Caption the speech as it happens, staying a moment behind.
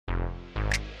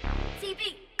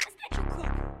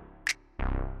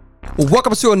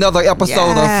Welcome to another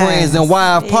episode of Friends and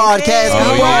Wives Podcast.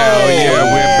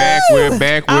 We're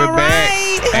back.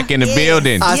 Back in the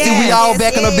building. I see we all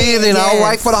back in the building, all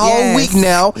right, for the whole week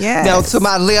now. Now, to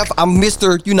my left, I'm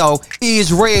Mr.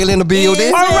 Israel in the building.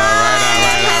 All right.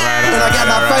 And I got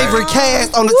my favorite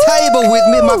cast on the table with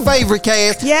me, my favorite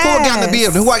cast. Who I got in the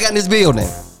building? Who I got in this building?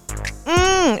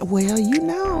 Well,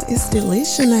 it's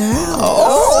Delish in the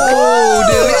house.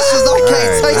 Delicious.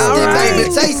 Okay,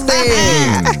 taste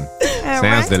it.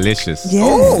 Sounds delicious. Yes.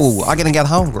 Oh, I got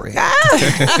hungry.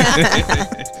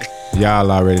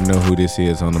 Y'all already know who this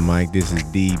is on the mic. This is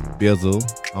D Bizzle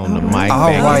on the mic.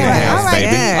 All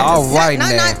right,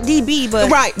 not DB, but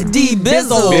D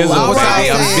Bizzle. Bizzle. I'm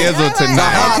Bizzle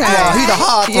tonight. He's the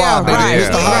hard throb. Right. He's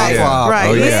the hard throb. Right.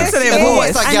 Oh, yeah.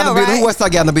 Who else I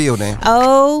got in the building?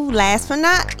 Oh, last but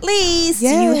not least,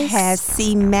 Yes. you have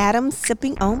C Madden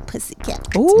sipping on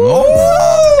Pussycat.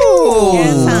 Ooh.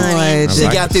 Yes, honey. She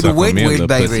like got to the suck wet, on me a little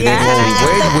baby. pussy.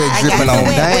 Wet dripping on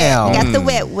down. Got the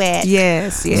wet.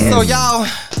 Yes. So y'all,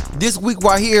 this week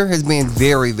right here has been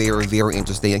very, very, very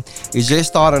interesting. It's just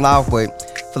starting off,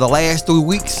 but for the last 3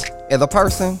 weeks as a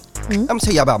person, I'm gonna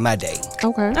tell you about my day.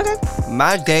 Okay.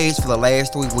 My days for the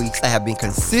last 3 weeks, I have been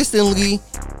consistently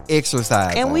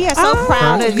exercising. And we are so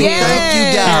proud of you. Thank you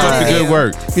Keep up guys. the good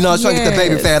work. Trying to get the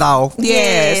baby fat off.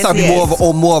 Yes.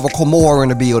 It's more of a Komora in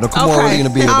the building. Komora in the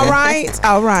building. All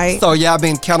right. So yeah, I've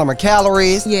been counting my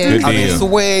calories. Yeah. Good I've been deal.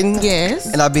 sweating. Yes.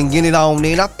 And I've been getting it on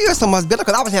there. And I feel so much better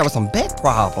because I was having some back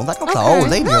problems. Like I was an old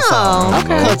lady or something.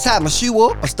 Couldn't tie my shoe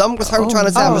up. My stomach was hurt trying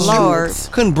to tie my Lord. shoe.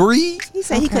 Couldn't breathe. He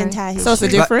said he couldn't tie his So it's a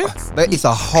shoe. difference? But it's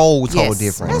a whole total Yes.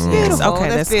 difference. That's beautiful. Okay,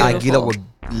 that's beautiful. I get up with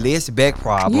less back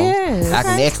problems. Yes. I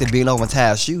can actually bend over and tie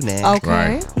a shoe now. Okay.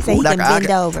 Right. He said he can bend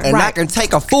over. And I can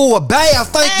take a full bath.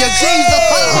 Thank you, Jesus.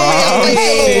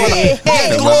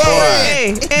 Yes,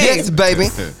 Lord. Yes, baby.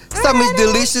 Something's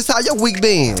delicious. How your week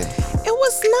been? It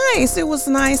was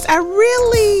nice. I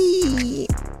really,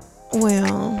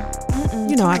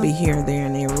 I be here, there,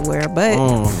 and everywhere, but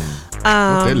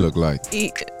What they look like?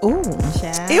 it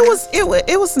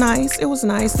was nice. It was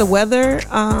nice. The weather,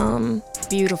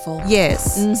 Beautiful.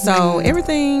 yes. So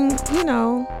everything,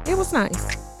 it was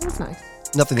nice. It was nice.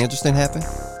 Nothing interesting happened?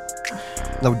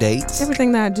 No dates?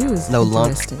 Everything that I do is No lunch?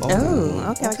 interesting.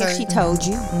 Oh, okay. I guess she told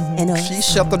you. And She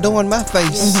shut the door in my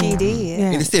face. she did. Yeah.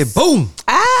 And it said, boom.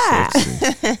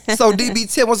 Sexy. So,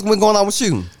 DB, tell what's been going on with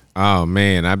you? Oh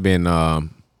man, I've been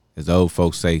as old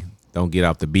folks say, don't get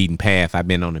off the beaten path. I've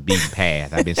been on the beaten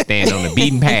path. I've been standing on the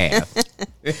beaten path.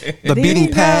 The beating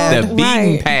path. The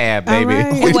beaten path, baby. All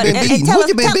right. Who you been beating? Who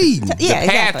you been beating? Yeah, The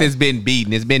path has been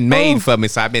beaten. It's been made for me,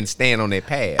 so I've been standing on that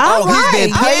path. All He's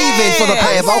been right. paving for the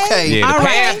path. Okay. Yeah, the All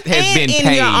path right. has been And in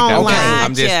paved. your own Okay, lane.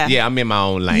 I'm just I'm in my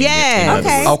own lane. Yeah. in other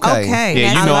Okay. words. Okay.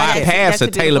 Yeah, I our like it. paths That's are a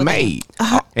beautiful tailor made,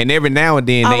 and every now and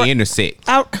then they intersect.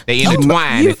 They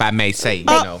intertwine, if I may say.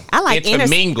 I like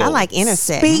intermingle. I like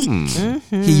intersect.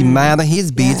 He minding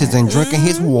his business and drinking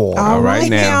his water. All right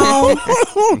now.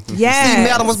 Yes. See,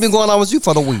 Madam, what's been going on with you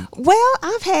for the week? Well,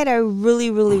 I've had a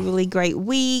really, really, really great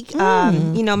week.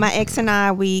 My ex and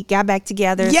I, we got back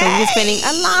together. So we're spending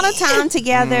a lot of time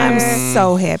together. I'm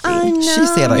so happy. I know. She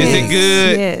said, Is it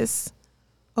good? Yes.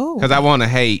 Oh. Because I want to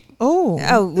hate. Oh.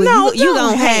 Oh, well, No, you don't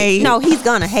gonna hate. No, he's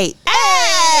gonna hate.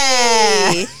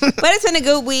 Hey! But it's been a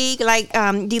good week. Like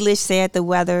Delish said, the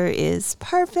weather is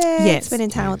perfect. Yes. Spending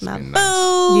time with my been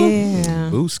boo. Yeah.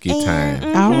 Booski time.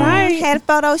 All right. Had a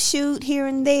photo shoot here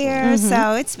and there.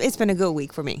 So it's been a good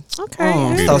week for me.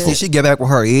 Okay. So since she get back with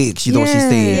her ex, you know what she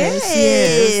said.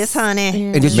 Yes, honey.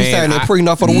 And did you Man, sign that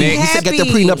prenup for the week? You next- said get the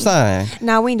Happy. prenup signed.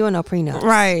 No, we ain't doing no prenup.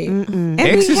 Right. And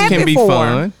Exes happy can be for her.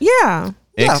 fun. Yeah.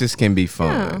 Exes can be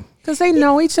fun. Because they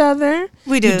know each other.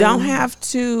 We do. You don't have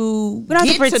to We don't have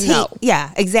get to pretend. know. Yeah,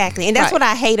 exactly. And that's Right. what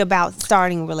I hate about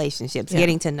starting relationships,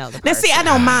 getting to know the person. Now, see, I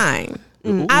don't mind.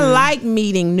 I like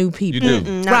meeting new people. You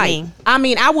do. Not Right. me. I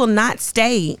mean, I will not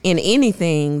stay in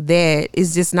anything that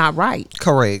is just not right.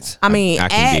 Correct. I mean, I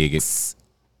can dig it. ask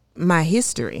my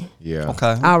history. Yeah.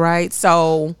 Okay. All right.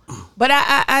 So, but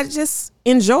I just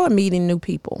enjoy meeting new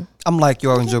people. I'm like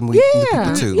you enjoy meeting new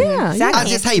people too. Yeah. Exactly. I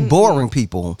just hate boring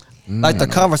people. Like the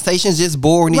conversation's just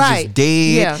boring. It's Right. just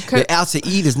dead. Yeah. They're out to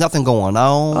eat. There's nothing going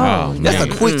on. Oh, That's a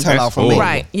quick turn That's off for me. full.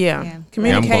 Right. Yeah. Yeah. Yeah, I'm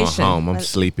Communication. going home. I'm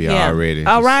sleepy Yeah. already.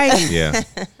 All right. Yeah.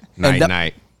 Night, that-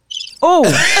 night. Oh,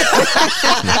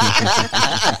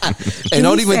 And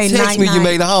don't he even say text me you night-night?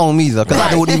 made it home either, because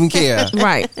I don't even care.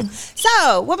 right.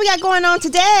 So, what we got going on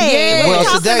today? Yeah. What we Well,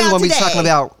 talking today about we're going to be today? talking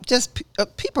about just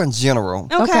people in general.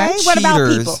 Okay. Okay. What about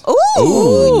Cheaters. people?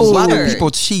 Ooh. Why do cheaters. people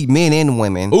cheat, men and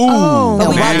women? Ooh, Oh,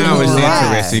 we now do it's that.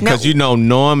 interesting because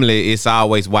normally it's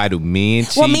always why do men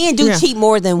cheat? Well, men do Yeah. cheat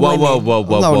more than Whoa, women. whoa, whoa,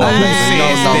 whoa, No, whoa! no, Who baby.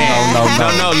 says No,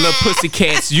 that? no, no, little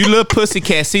pussycats. You little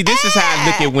pussycats. See, this is how I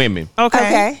look at women.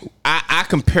 Okay. I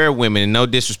compare women, and no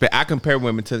disrespect, I compare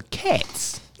women to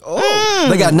cats. Oh,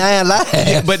 they got 9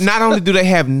 lives. But not only do they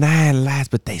have 9 lives,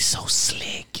 but they so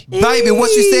slick. Baby, what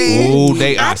you said? Ooh,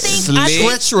 they are think- I slick.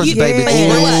 Treacherous, You- baby. but you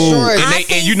know what? Treacherous. And, I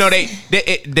and you know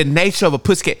the nature of a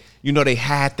pussycat. You know they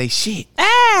hide their shit.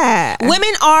 Ah. Women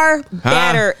are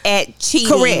better at cheating.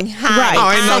 Correct. hiding. Right.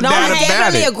 Oh, ain't no I doubt about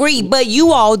definitely it. agree, but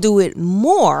you all do it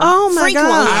more. Oh, my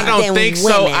frequently God. I don't than think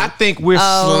so. women. I think we're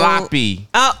sloppy.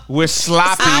 We're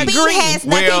sloppy. Sloppy has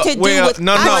nothing to do with-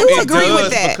 no, I do it agree does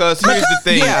with that. because here's the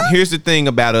thing. Yeah. Here's the thing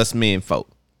about us men folk,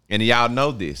 and y'all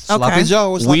know this. Sloppy Okay.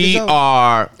 Joe. Sloppy We Joe.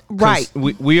 are Right.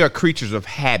 We are creatures of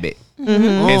habit,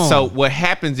 and so what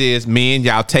happens is, men,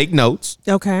 y'all take notes.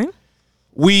 Okay.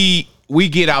 We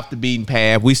get off the beaten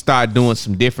path. We start doing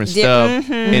some different stuff,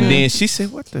 and then she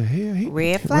said, "What the hell?" Red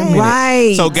Wait a flag. minute.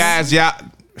 Right. So guys, y'all.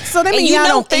 So that And means you y'all know-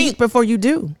 don't think before you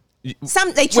do.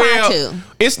 Some they try Well, to.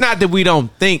 it's not that we don't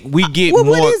think. We get Well,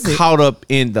 what more is it? caught up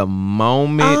in the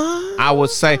moment, I would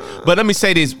say. But let me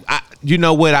say this. You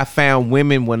know what? I found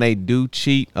women, when they do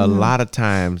cheat, a lot of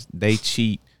times they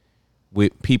cheat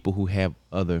with people who have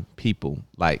other people.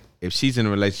 Like, if she's in a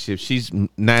relationship, she's 9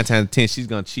 times out of 10, she's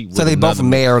going to cheat with So they both another man.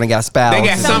 married and got spouse. They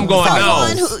got something going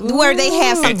on. Someone where they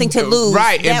have something to lose.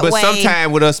 Right, That but way,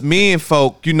 sometimes with us men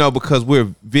folk, because we're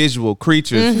visual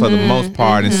creatures for the most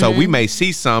part, and so we may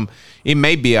see some. It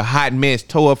may be a hot mess,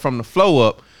 tore up from the flow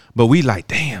up, but we like,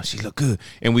 damn, she look good,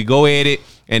 and we go at it,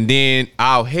 and then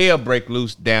our hell break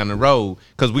loose down the road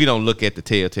because we don't look at the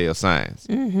telltale signs,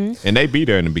 and they be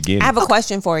there in the beginning. I have a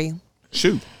question for you.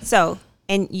 Shoot, So,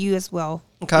 and you as well,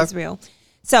 Okay. Israel.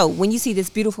 So, when you see this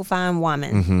beautiful, fine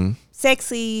woman,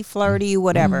 sexy, flirty,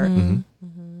 whatever,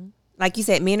 like you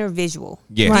said, men are visual.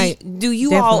 yes, Right. Do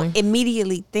you all Definitely.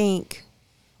 immediately think,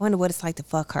 I wonder what it's like to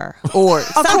fuck her? Or, or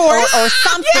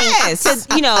something. Yes.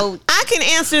 To, I can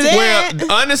answer that.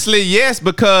 Well, honestly, yes,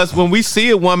 because when we see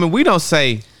a woman, we don't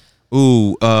say,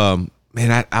 "Ooh,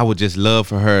 man, I would just love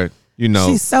for her."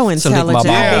 She's so lick my intelligent. balls.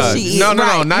 Yeah, She is, no,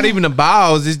 right. not even the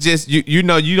balls. It's just you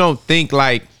don't think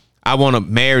like, I want to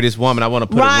marry this woman. I want to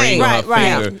put a ring on her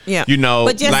finger. Yeah.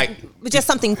 but just, like but just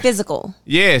something physical.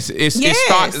 yes, it Yes,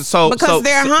 starts so because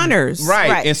they're hunters.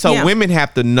 right? Right. And so Yeah. women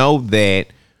have to know that,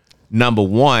 number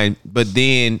one, but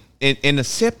then and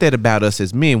accept that about us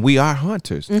as men. We are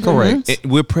hunters. Correct.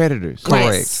 We're predators. Correct.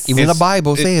 Yes. Even the It's-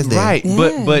 Bible says that. Right.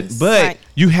 But Yes. Right.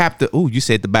 you have to. Oh, you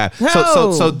said the Bible.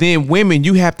 No. So then women,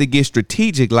 you have to get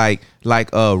strategic, like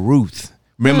Ruth.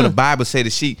 Remember the Bible said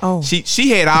that she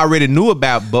had already knew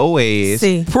about Boaz.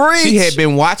 See. She had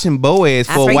been watching Boaz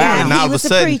I for a forgot while, and he all of a was a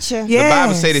sudden, preacher. the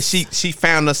Bible Yes. said that she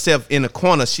found herself in a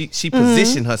corner. She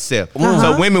positioned herself.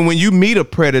 So women, when you meet a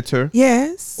predator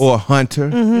Yes. or a hunter,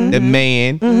 a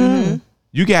man,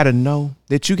 you got to know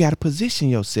that you got to position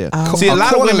yourself. See, a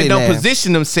lot of women Accordingly don't now.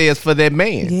 position themselves for that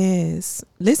man. Yes.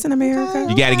 Listen, America.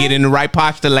 You got to get in the right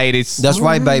posture, ladies. That's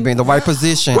right, baby. In the right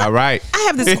position. All right. I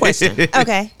have this question.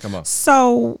 Okay. Come on.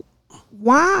 So,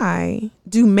 why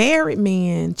do married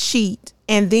men cheat,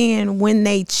 and then when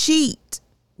they cheat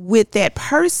with that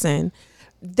person,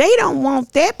 they don't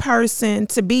want that person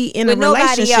to be in With a nobody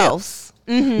relationship? else.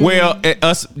 Well,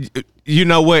 us, you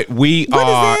know what? We What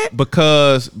is are, that?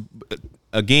 because,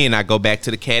 again, I go back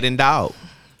to the cat and dog.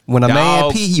 When a man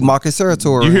Dogs. pee, he mark his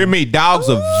territory. You hear me? Dogs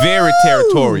are very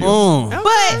territorial.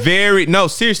 But Very, no,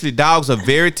 seriously, dogs are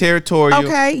very territorial.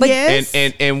 okay, But- yes,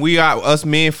 And we are, us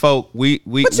men folk, we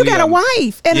but you we got a are-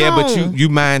 wife at Yeah, home. but you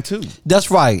mine too.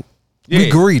 That's right. We Yeah.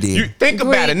 greedy. You think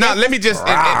about it. Now, let me just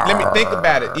let me think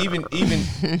about it. Even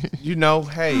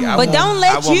hey, I But want, don't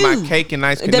let I want you, my cake and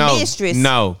ice cream. the No, mistress,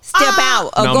 no. step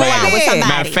out or No, go ma'am. out with somebody.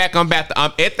 Matter of fact, I'm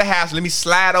at the house. Let me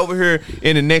slide over here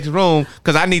in the next room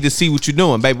because I need to see what you're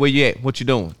doing, baby. Where you at? What you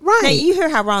doing? right, Now, you hear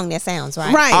how wrong that sounds,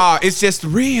 right? right. It's just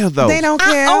real though. They don't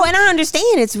care. And I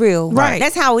understand it's real. Right.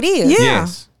 That's how it is. Yeah.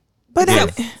 Yes. But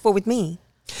Except for with me.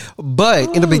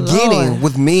 But in the beginning, Lord.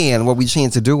 with men, what we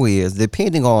tend to do is,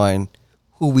 depending on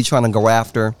who we trying to go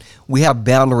after, we have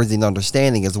boundaries and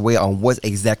understanding as well on what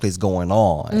exactly is going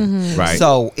on. Right.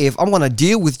 So if I'm going to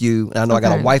deal with you, and I know I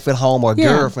got a Okay. wife at home or a Yeah.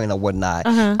 girlfriend or whatnot,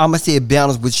 I'm going to set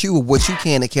boundaries with you of what you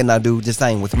can and cannot do, the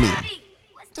same with me.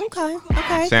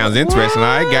 Okay. Sounds interesting. All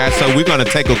right, guys. So we're gonna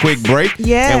take a quick break.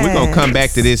 Yes. And we're gonna come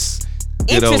back to this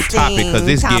good old topic because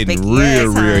it's Interesting getting topic. real, Yes,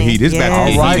 real honey. heat. It's about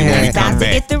to Yes. get All right, heated when we man. come About to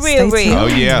back. get the real Stay real. Oh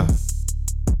yeah.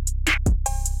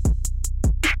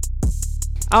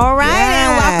 All right,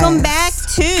 and Yes. welcome back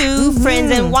to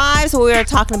Friends and Wives, where we are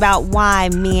talking about why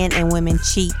men and women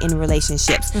cheat in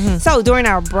relationships. So during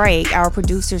our break, our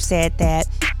producer said that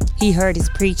he heard his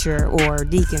preacher or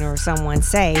deacon or someone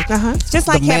say, it's just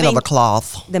like the man having of the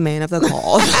cloth. the man of the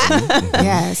cloth.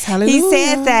 Yes, hallelujah. He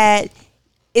said that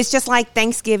it's just like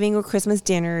Thanksgiving or Christmas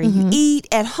dinner. You eat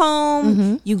at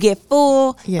home, you get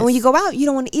full, and when you go out, you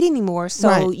don't want to eat anymore. So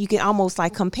Right. you can almost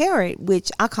like compare it,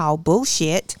 which I call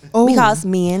bullshit, Oh. because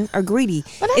men are greedy.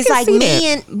 But I it's can like see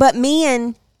that.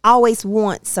 men always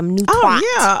want some new twat.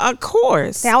 Oh yeah, of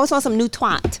course. They always want some new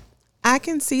twat. I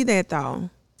can see that though.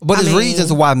 But I there's mean-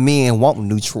 reasons why men want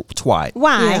new twat.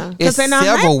 Why? Yeah. 'Cause It's they're not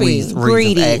several happy. reasons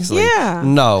Greedy. actually. Yeah.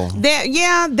 No. That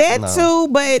No. too,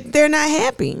 but they're not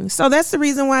happy. So that's the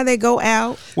reason why they go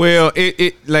out. Well,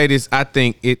 it ladies, I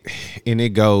think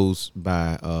it goes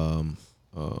by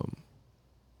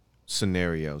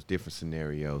scenarios, different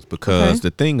scenarios, because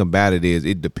the thing about it is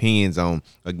it depends on,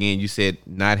 again, you said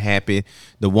not happy.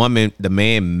 The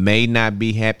man may not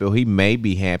be happy, or he may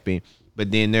be happy,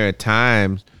 but then there are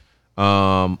times,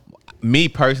 me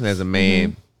personally as a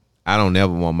man, I don't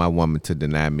ever want my woman to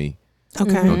deny me.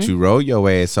 Okay. Don't you roll your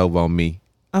ass over on me.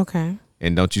 Okay.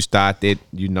 And don't you start that,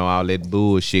 all that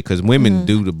bullshit, because women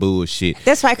do the bullshit.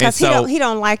 That's right, because And so- he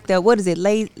don't like the, what is it,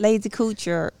 lazy cooch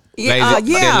or Lazy- yeah,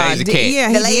 that lazy cat. yeah,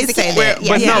 The he lazy did say cat. that. Yeah,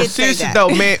 But he no, did say seriously that. though,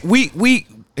 man, we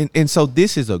and so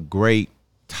this is a great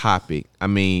topic. I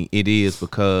mean, it is,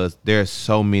 because there's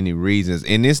so many reasons,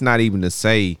 and it's not even to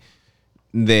say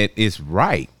that it's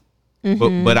right,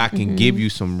 but I can give you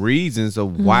some reasons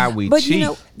of why we But cheat.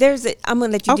 I'm gonna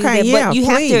let you do Okay, that. yeah, But you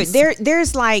please. have to.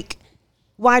 There's like,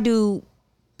 why do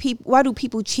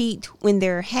people cheat when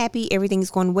they're happy,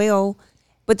 everything's going well?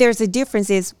 But there's a difference.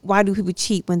 Is why do people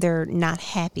cheat when they're not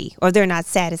happy or they're not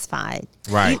satisfied?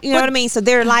 Right. You know what I mean? So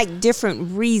there are like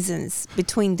different reasons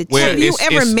between the two. Well, Have you it's-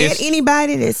 ever it's- met it's-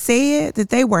 anybody that said that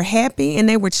they were happy and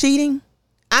they were cheating?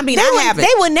 I mean, I haven't.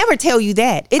 They would never tell you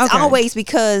that. It's Okay. always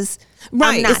because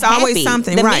Right, I'm not it's always happy.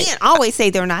 something, The right. men always say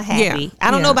they're not happy. Yeah,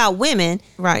 I don't know yeah. about women.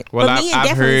 Right. Well, But men I've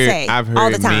definitely heard say I've all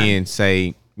heard the time. men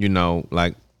say,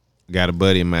 like, got a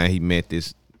buddy of mine. He met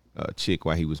this chick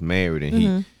while he was married,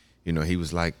 and he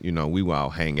was like, we would all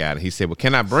hang out. And he said, "Well,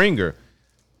 can I bring her?"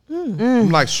 I'm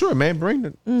like, "Sure, man, bring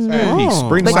the side piece.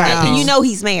 Bring the But side piece." you know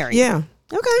he's married. Yeah.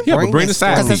 Okay. Yeah, but bring the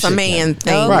side Because piece. it's a man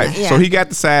thing. Right. Yeah. So he got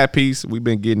the side piece. We've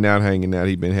been getting out, hanging out.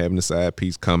 He's been having the side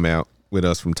piece come out with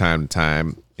us from time to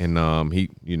time. And he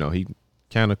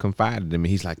kind of confided in me.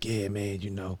 He's like, "Yeah, man,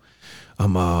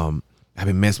 I've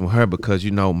been messing with her because,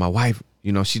 my wife,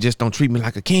 she just don't treat me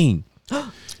like a king."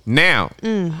 Now,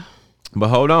 but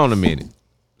hold on a minute.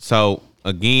 So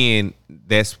again,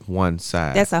 that's one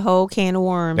side. That's a whole can of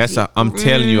worms. I'm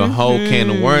telling you, a whole can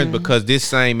of worms, because this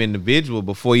same individual,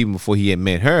 before he had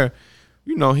met her,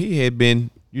 he had been,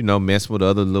 messing with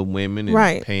other little women and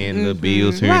Right. paying the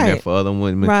bills here and there Right. for other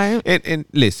women. Right. And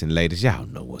listen, ladies, y'all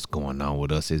know what's going on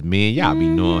with us as men. Y'all be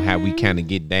knowing how we kind of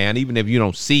get down, even if you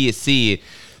don't see it.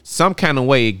 Some kind of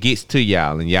way it gets to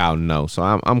y'all, and y'all know. So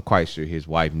I'm quite sure his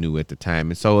wife knew at the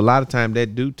time, and so a lot of time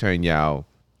that do turn y'all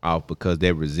off because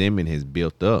that resentment has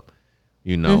built up.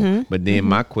 But then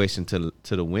my question to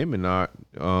the women are,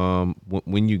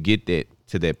 when you get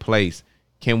to that place,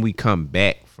 can we come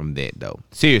back from that though?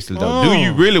 Seriously though, do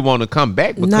you really want to come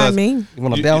back? Because Not me. You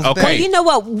want to bounce back? okay, You know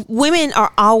what? Women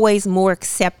are always more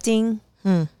accepting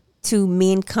to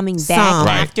men coming back Some.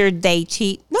 Right. after they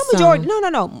cheat. No, Some. majority.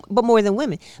 No. But more than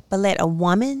women. But let a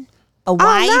woman, a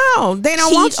wife, no, they don't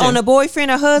cheat want you. on a boyfriend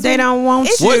or husband. They don't want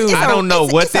It's- you. what, it's I a- don't know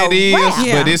it's a- what it's a that is, wrap.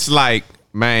 Yeah. but it's like,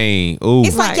 man, ooh,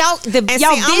 It's like Right. y'all And see,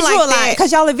 y'all I'm like visualize that.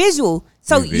 because y'all are visual.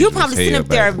 So You you're visual probably as sitting hell, up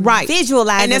there baby. Right.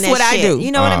 visualizing And that's that what I shit. do.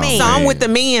 You know what I Oh, mean? So I'm man. with the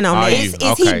men on Are that. you? Is he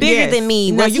Okay. bigger Yes. than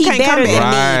me? No, Was you he can't better come than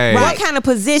back. me? Right. What kind of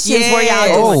positions were Yes.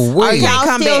 y'all Oh, doing? wait. Are You can't y'all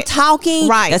come still back. talking?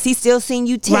 Right. Does he still send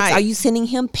you texts? Right. Are you sending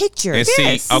him pictures? And see,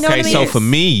 Yes. You know okay, what I so mean? for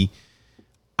me,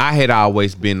 I had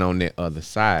always been on that other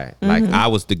side. Like I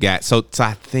was the guy. So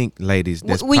I think, ladies,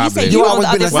 that's When you probably say You you on always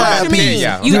the been other the side, side what you piece. mean?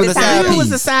 Yeah. You You're the the side side You piece. was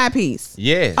a piece. side piece.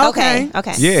 yeah. Okay.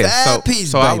 Okay. Yeah, Side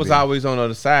piece, so I baby. was always on the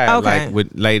other side, Okay. like with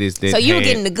ladies that. So you were had-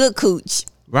 getting the good cooch.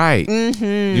 right. You see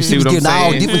You what was I'm getting all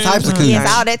saying? different types of Yes,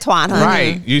 cookies. all that twat, honey.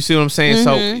 Right. You see what I'm saying?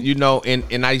 So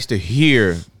and I used to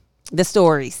hear. The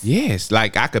stories. Yes,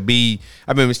 like I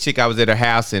remember this chick, I was at her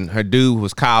house and her dude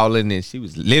was calling and she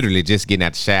was literally just getting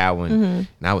out the shower and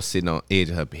I was sitting on the edge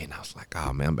of her bed and I was like,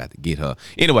 oh man, I'm about to get her.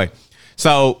 Anyway,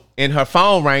 So in her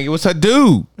phone rang, it was her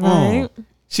dude. Right.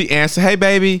 She answered, "Hey,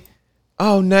 baby.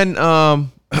 Oh,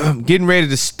 nothing. Getting ready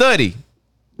to study."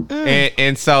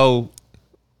 And so.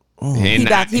 And He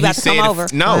about to said come over.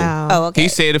 No. Wow. Oh, okay. He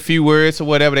said a few words or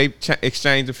whatever. They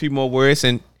exchanged a few more words,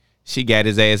 and she got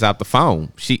his ass out the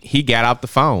phone. He got off the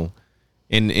phone,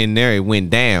 and there it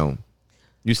went down.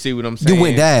 You see what I'm saying? You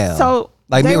went down. So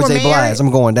like they Mary were J. married? Blige, I'm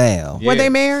going down. Yeah. Were they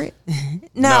married?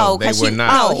 No, No, they because were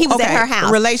not. No, he was at her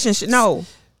house. Relationship. No,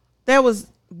 that was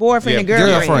boyfriend and Yeah,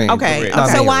 girlfriend. girlfriend. Okay. Correct. Not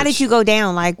Okay. So why marriage. did you go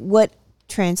down? Like, what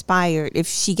transpired if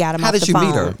she got him How off did the you phone?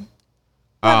 meet her?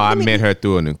 Oh, I met her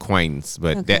through an acquaintance,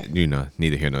 but Okay. that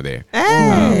neither here nor there.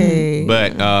 Hey.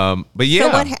 But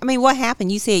yeah. So what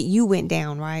happened? You said you went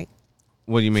down, right?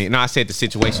 What do you mean? No, I said the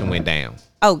situation went down.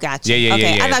 Oh, gotcha. Yeah.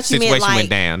 Okay, I thought you Situation meant like went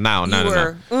down. No. you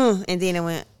were, and then it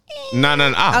went. No.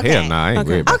 Oh, Okay. hell no. I ain't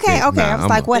worried about Okay, that. okay. Nah, I was I'm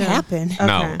like, a- what Yeah. happened? Okay.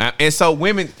 No, and so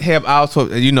women have also,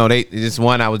 they this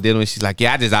one I was dealing with. She's like,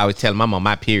 yeah, I just always tell him I'm on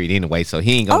my period anyway, so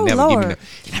he ain't gonna Oh, never give me. Lord.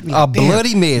 And I be A like, damn,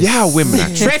 bloody mess. y'all women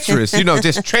are treacherous,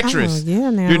 just treacherous. Oh, yeah,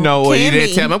 now. Or you Can didn't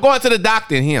be. tell him I'm going to the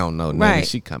doctor, and he don't know nothing. Right.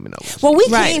 She coming over. Well, we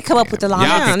Right. can come up with the law. Y'all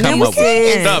can Yeah, come we up with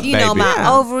can. stuff, You know, baby. my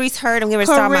Yeah. ovaries hurt. I'm going to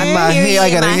start my Correct. My period. hair, I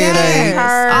got a my headache. head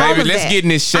hurt. all Baby, of let's that. get in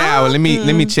this shower. Let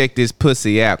me check this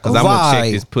pussy out because I'm gonna check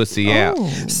Right. this pussy out.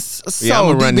 So, Yeah, I'm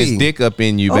gonna run this DB, dick up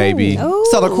in you, baby. Oh.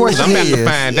 So the 'Cause question I'm about to is,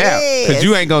 find out because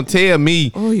you ain't gonna tell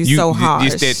me. Oh, you so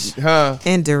harsh. That, huh?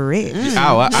 And direct.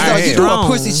 Oh, I so you am. do a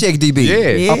pussy check, DB.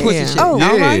 Yeah. A pussy check. Oh,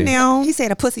 Yeah. All right now. He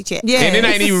said a pussy check. Yeah. And it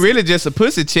ain't even really just a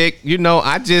pussy check.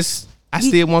 I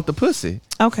still want the pussy.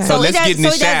 Okay. So let's get in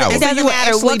the shower. It So doesn't you would matter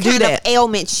actually what do kind that. of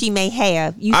ailment she may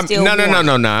have. You still No. want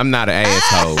it. I'm not an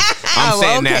asshole. I'm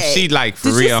saying now okay. she like for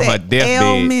Did you real on say her deathbed.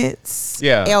 ailments?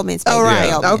 Yeah. Ailments. Oh, baby, right.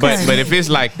 ailments. Okay. But if it's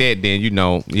like that, then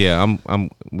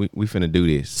we finna do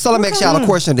this. So let me ask y'all a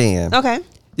question then. Okay.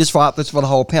 This for the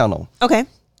whole panel. Okay.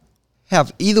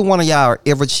 Have either one of y'all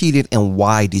ever cheated, and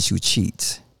why did you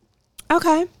cheat?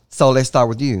 Okay. So let's start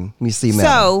with you, Miss C Madden.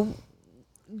 So,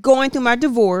 going through my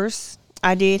divorce,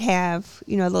 I did have,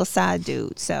 a little side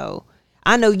dude. So,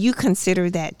 I know you consider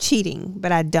that cheating,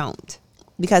 but I don't.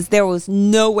 Because there was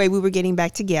no way we were getting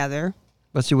back together.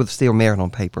 But you were still married on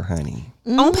paper, honey.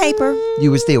 On paper,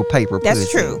 You were still paper that's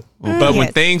pussy. true. But when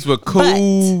Yes. things were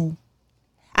cool,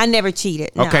 I never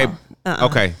cheated. No. okay, Uh-uh.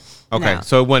 okay. No.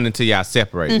 So it wasn't until y'all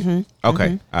separated.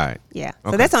 Okay, all right. Yeah.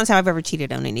 Okay. So that's the only time I've ever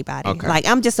cheated on anybody. Okay. Like,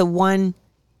 I'm just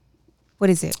what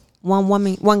is it? One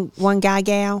woman, one guy,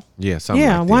 gal. Yeah, something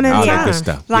Yeah, like one that. at a All that time. good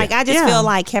stuff. Like, yeah. I just Yeah. feel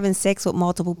like having sex with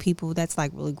multiple people, that's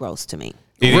like really gross to me.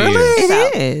 It Really? is.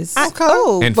 It is. Okay.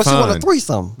 Oh. And But you want a fun.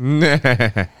 threesome.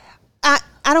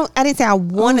 I didn't say I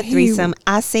want a he- threesome.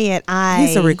 I said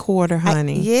He's a recorder,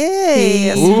 honey.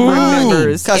 Yes. He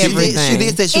remembers Because she everything.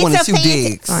 did say she It's wanted a two fancy-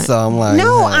 dicks. Right. So I'm like,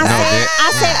 No, nah.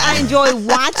 I said I enjoy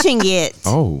watching it.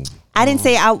 Oh, I didn't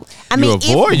say I You mean a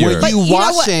voyeur. When but you know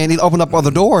what? watching, it open up other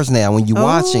doors now. When you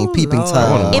watching, peeping Lord.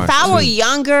 Tom. If I were too.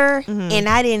 younger and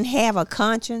I didn't have a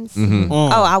conscience,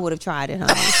 I would have tried it,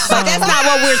 honey. But that's not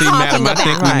what we're see, talking madam, I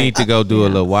think about. we need to go do a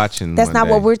little watching. That's one not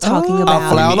day. what we're talking Oh. about. A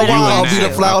fly on the But I wall. want I'll be to.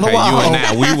 the fly on the Okay, you wall. and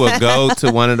I, we will go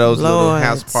to one of those little Lord.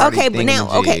 house party Okay, but now,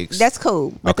 okay, thingamajigs. that's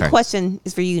cool. But Okay. the question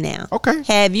is for you now. Okay.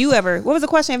 Have you ever? What was the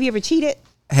question? Have you ever cheated?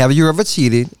 Have you ever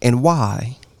cheated, and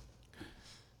why?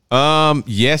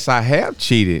 Yes, I have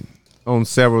cheated on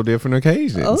several different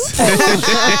occasions.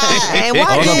 And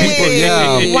why Other do people, we?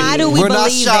 yeah. Why do we We're not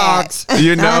believe that? shocked.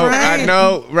 You know, All right. I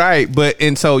know, right? But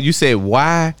and so you said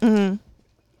why?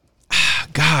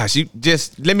 Gosh,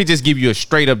 let me just give you a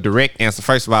straight up direct answer.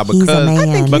 First of all, He's a because man.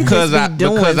 I think you because just I be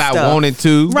doing because I stuff. wanted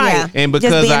to, Right. Yeah. and Just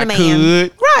because being I a man.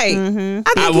 could. Right.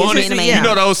 I think he's wanted, being a man. you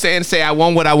know those saying, say I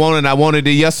want what I want and I wanted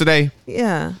it yesterday.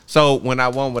 Yeah. So when I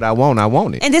want what I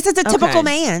want it. And this is a typical Okay.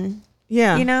 man.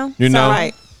 Yeah. You know. You know?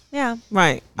 Right. Yeah.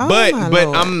 Right. Oh, But my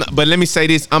Lord. but let me say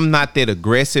this: I'm not that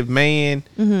aggressive man.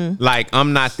 Like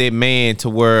I'm not that man to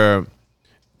where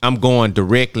I'm going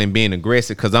directly and being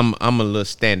aggressive because I'm a little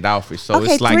standoffish. So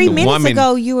Okay. it's like 3 the minutes woman.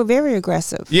 ago, you were very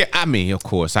aggressive. Yeah, I mean, of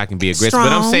course, I can be aggressive,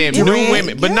 but I'm Strong, saying direct, new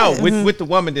women. But no, yeah. with the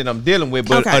woman that I'm dealing with,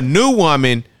 but Okay. a new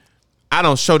woman, I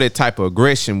don't show that type of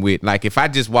aggression with. Like if I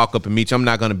just walk up and meet you, I'm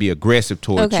not going to be aggressive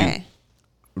towards Okay.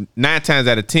 you. 9 times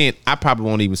out of 10, I probably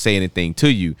won't even say anything to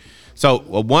you. So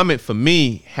a woman for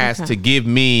me has Okay. to give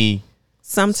me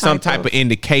Some type of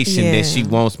indication that she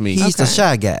wants me. He's the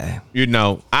shy guy. You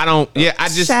know, I don't. Yeah, I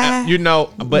just, Shy?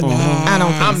 but I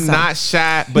don't think I'm so. not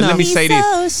shy. But No. let me He's say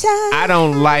this: so shy. I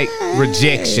don't like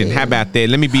rejection. How about that?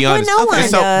 Let me be honest. no one And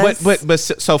so,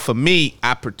 does. so for me,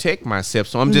 I protect myself.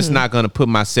 So I'm just not going to put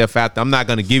myself out there. I'm not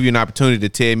going to give you an opportunity to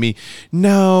tell me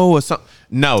no or something.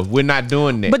 No, we're not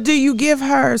doing that. But do you give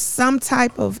her some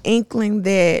type of inkling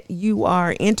that you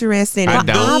are interested I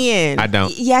don't. in? I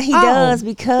don't. Yeah, he Oh, does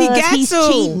because he got he's to.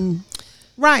 cheating.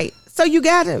 Right. So you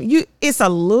gotta. It's a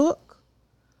look.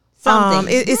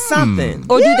 Something. It's something.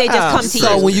 Or do they just come to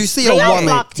So you? when you see They a all woman,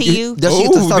 flock to you. does she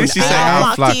hit a Ooh, certain did she say eye? I'll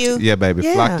flock flock to you? Yeah, baby,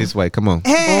 Yeah. flock this way. Come on.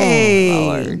 Hey.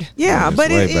 Lord. Yeah, This but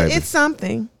way, baby. it's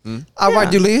something. All right,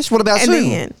 Delish. What about And you?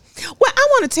 then, well, I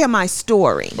want to tell my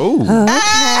story. Ooh.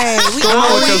 Okay. We Come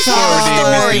on with your always tell story, a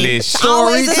then, Miss Delish.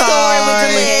 Always a story with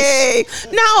Delish. Hey.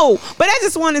 No, but I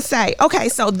just want to say, okay,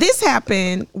 so this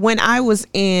happened when I was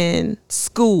in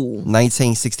school.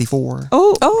 1964.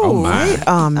 Oh, my. wait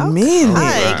a minute.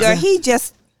 Hey, girl, he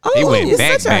just. He went you're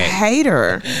back, such a back.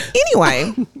 hater.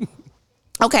 Anyway,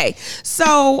 okay,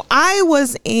 so I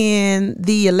was in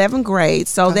the 11th grade,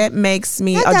 so that makes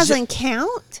me That doesn't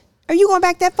count. Are you going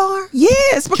back that far?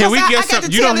 Yes, because Can we I get got some?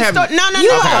 to You tell don't the have. story. No, You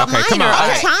no. are a Okay, come minor, on.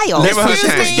 a child. Give her her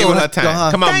Excuse time. me. Give her her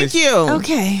time. Come on, Thank Miss. you.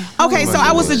 Okay. Okay, so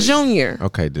I was a junior.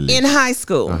 Okay, Delish. In high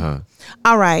school. Uh-huh.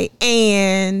 All right,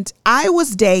 and I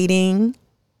was dating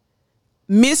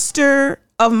Mr.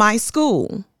 of my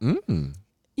school.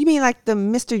 You mean like the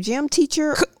Mr. Gym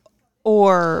teacher,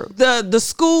 or The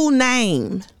school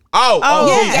name. Oh,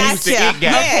 yeah, he was the gotcha. it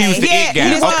guy. He was the it guy.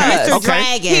 he was. Okay, Mr. okay.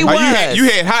 Dragon. He Oh, was. you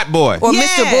had Hot Boy. or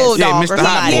Yes. Mr. Bulldog Yeah, or Mr. somebody?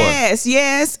 Hot Boy.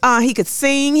 Yes. He could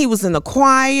sing. He was in the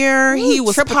choir. He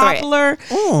was triple threat. popular.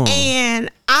 And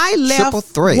I Triple left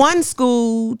threat. one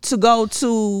school to go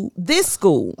to this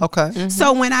school. Okay.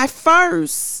 So when I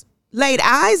first laid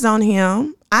eyes on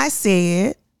him, I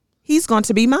said, he's going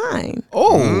to be mine.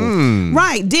 Oh,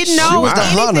 Right. Didn't know she was the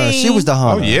anything. hunter. She was the Oh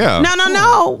hunter. yeah.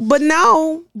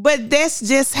 No. But that's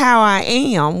just how I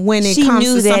am when it She comes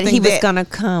knew to that something he was that going to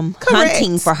come Correct.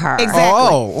 hunting for her. Exactly.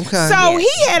 Oh, okay. So he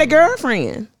had a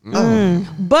girlfriend,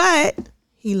 but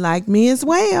he liked me as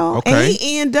well, Okay. and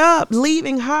he ended up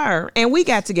leaving her, and we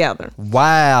got together.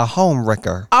 Wow, home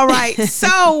wrecker. All right.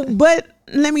 So, but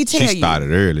let me tell She you,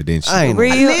 started early, didn't she? I ain't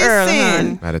Real early, listen.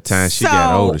 honey. By the time she So,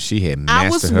 got older, she had I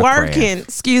mastered was her working. craft.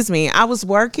 Excuse me. I was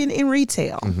working in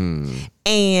retail,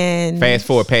 and Fast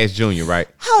forward past junior, right?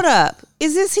 Hold up.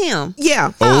 Is this him?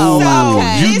 yeah. Oh,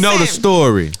 So, you know the listen.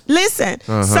 story. Listen,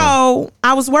 Uh-huh. so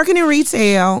I was working in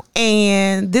retail,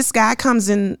 and this guy comes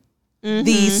in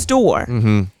the store.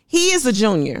 He is a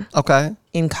junior Okay.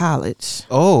 in college.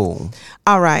 Oh,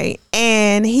 All right,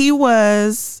 and he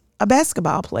was a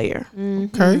basketball player,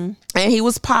 Okay. and he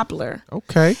was popular,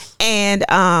 Okay. and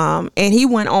he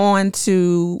went on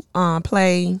to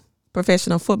play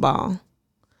professional football,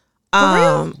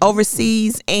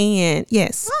 overseas, and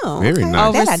yes. Oh, Very okay.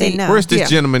 nice. That I didn't know. Where's this Yeah.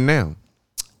 gentleman now?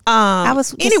 I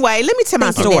was just Anyway, let me tell my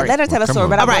thinking that. story. Let her tell a Come story, on.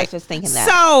 but I All was right. just thinking that.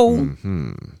 So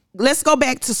let's go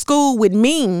back to school with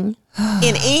me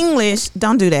in English.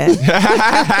 Don't do that.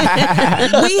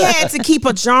 We had to keep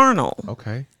a journal.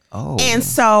 Okay. oh. And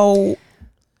so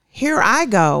here I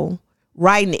go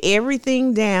writing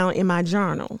everything down in my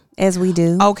journal. As we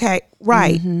do. Okay,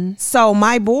 right. So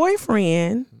my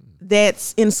boyfriend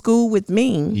that's in school with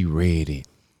me, He read it.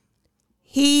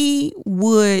 he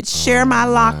would share my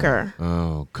locker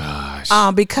Oh gosh.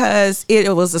 because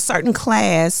it was a certain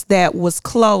class that was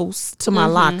close to my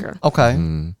locker. Okay.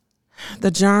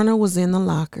 The journal was in the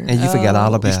locker. And you forgot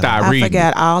all about he it. started I reading.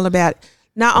 forgot all about it.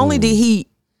 Not only did he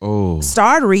Oh.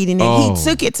 start reading it, Oh. he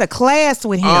took it to class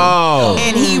with him. Oh.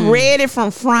 And he read it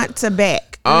from front to back.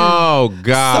 Oh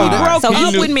God. He broke So he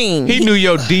up knew- with me. He knew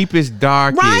your deepest,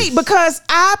 darkest. Right, because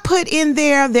I put in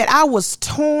there that I was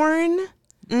torn,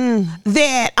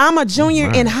 that I'm a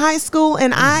junior in high school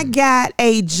and I got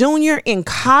a junior in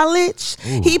college.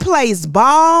 He plays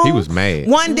ball. He was mad.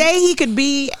 One day he could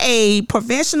be a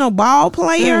professional ball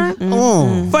player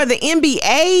for the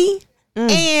NBA.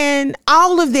 And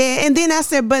all of that. And then I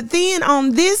said, but then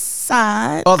on this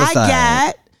side, Other I side.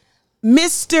 got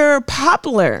Mr.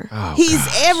 Popular. Oh, He's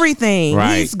gosh. everything.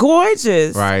 Right. He's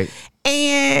gorgeous. Right.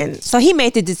 And So he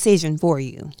made the decision for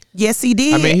you. yes, he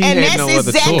did. I mean, he and had that's no other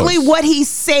exactly choice. what he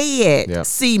said. Yep.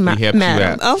 See, He helped you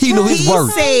madam. out. He knew his He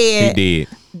worth. said, He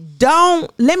did.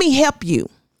 don't let me help you.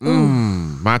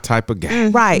 My type of guy.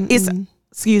 Right. It's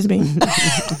excuse me.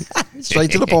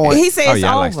 Straight to the point. He said Oh it's yeah,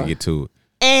 I over. like to get to it.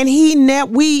 And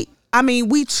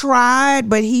we tried,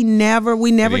 but we never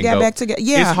didn't got go. back together.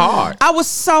 Yeah. It's hard. I was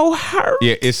so hurt.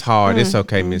 Yeah, it's hard. It's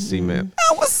okay, Miss C Madden.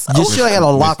 I was so You should have had a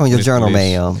lock on your Mr. journal, Delish.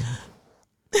 ma'am.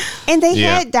 And they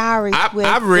Yeah. had diaries with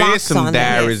I've read locks some on them.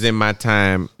 diaries in my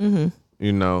time.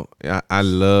 You know, I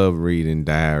love reading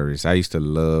diaries. I used to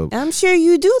love. I'm sure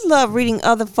you do love reading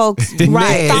other folks'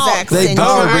 Right, thoughts exactly. and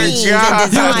Garbage. dreams and He was the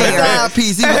desires. side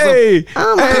piece. He was Hey,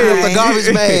 the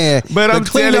garbage man. But the I'm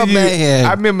cleanup telling you, man.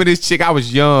 I remember this chick. I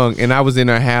was young, and I was in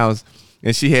her house,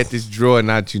 and she had this drawer, and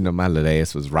my little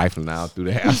ass was rifling out through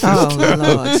the house. Oh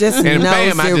Lord, just And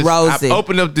bam, I nosy.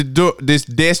 opened up the door, this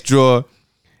desk drawer,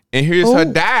 and here's her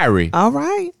diary. All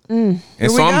right. And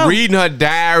so I'm reading her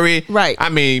diary. Right. I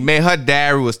mean, man, her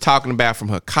diary was talking about from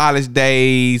her college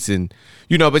days, and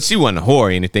but she wasn't a whore or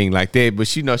anything like that. But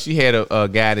she had a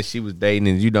guy that she was dating,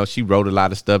 and she wrote a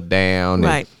lot of stuff down.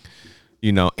 Right.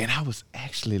 And, and I was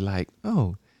actually like,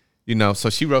 oh. So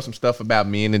she wrote some stuff about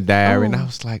me in the diary, and I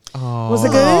was like, oh. Was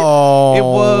it good? It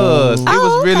was. It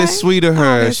was really okay. sweet of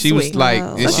her. that's She was sweet. like,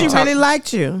 Oh. and So she really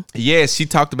liked you. yes, she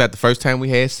talked about the first time we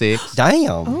had sex.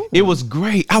 Damn. It was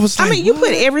great. I was like, I mean, you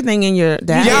put everything in your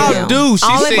diary. y'all do. She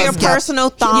All of said, your personal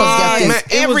thoughts, got man, it was-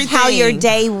 everything. how your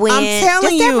day went. I'm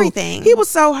telling just you, everything. he was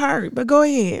so hurt. But go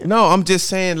ahead. no, I'm just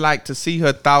saying, like, to see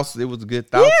her thoughts, it was a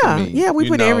good thought Yeah, for me. yeah, we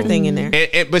put everything in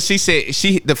there. But she said,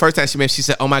 the first time she met, she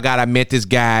said, oh my God, I met this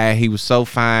guy. He was so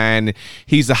fine.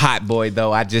 He's a hot boy,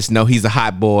 though. I just know he's a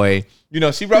hot boy.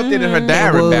 She wrote that in her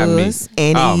diary about me.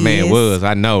 And oh he man, is. was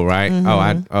I know, right?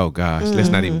 Oh gosh, let's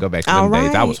not even go back to All them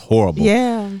days. That right. was horrible.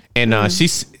 Yeah. And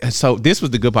so this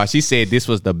was the good part. She said this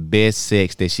was the best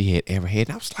sex that she had ever had.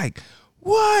 And I was like,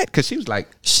 what? Because she was like,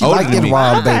 She older liked than that me.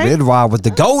 rod, baby. That rod was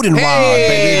the golden rod,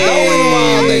 baby. Golden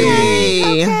rod,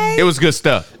 baby. Okay. It was good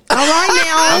stuff. All right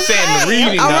now. I'm saying the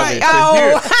reading All of right. it.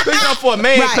 Oh. Because for a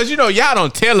man, Right. because y'all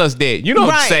don't tell us that. You don't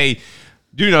Right. say,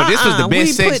 this was the best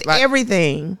we sex. put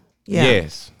everything. Yeah.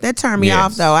 Yes. That turned me Yes.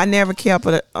 off though. I never kept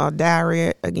a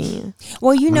diary again.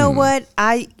 Well, you know what?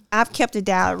 I've kept a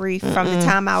diary from the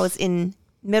time I was in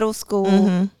middle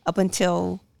school up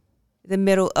until the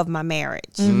middle of my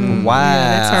marriage. Wow.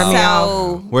 that turned me off.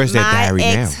 So Where's that my diary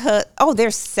now? Oh,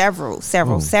 there's several.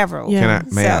 Yeah.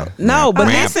 May I? No, but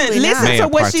May I- listen may to I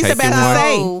what she's partake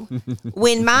about in to say. So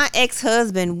when my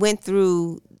ex-husband went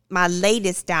through my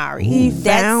latest diary, He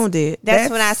found it. That's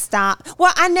when I stopped.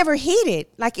 Well, I never hid it.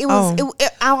 Like it was. Oh.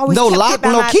 I always No kept lock, it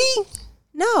by no my, key?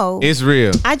 No, It's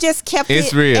real. I just kept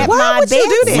It's it real. at Why my would you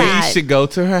do that? bedside. We should go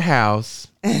to her house,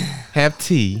 have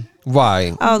tea,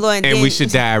 Right. Oh Lord, and then, we should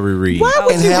diary read. Why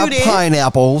would And you have do that?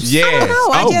 pineapples. Yes. I don't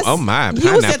know, I just- oh my. You was at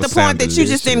the pineapple point sound that you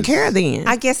just didn't delicious. care then.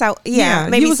 I guess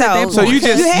maybe you was so. at that So you point.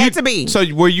 just You had to be. So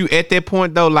were you at that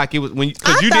point though? Like it was when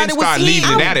because I you thought didn't it was start him.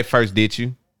 leaving it out at first, did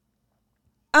you?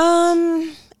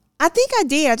 I think I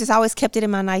did. I just always kept it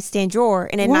in my nightstand drawer,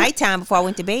 and at What? nighttime before I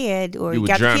went to bed or You would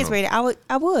got the journal. kids ready, I would.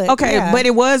 Okay, yeah. but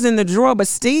it was in the drawer, but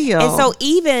still. And so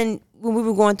even when we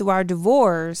were going through our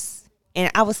divorce,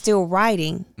 and I was still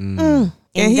writing, and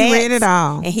he that's- read it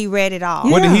all. and he read it all.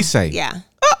 What did Yeah. he say? Yeah.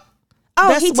 Oh,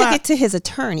 That's he took why- it to his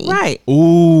attorney. Right.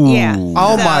 Ooh. Yeah.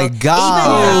 Oh So, my even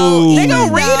God. though- They even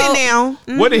gonna read though- it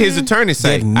now. What did his attorney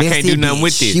say? That I can't messy do nothing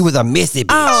with bitch. this. She was a messy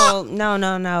bitch. Oh no!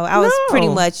 I was No. pretty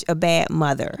much a bad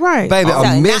mother. Right. Baby, So,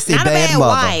 a messy not a bad bad mother.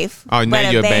 wife. Oh, now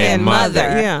but you're a bad mother.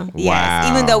 Yeah. Yes.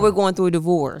 Wow. Even though we're going through a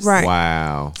divorce. Right.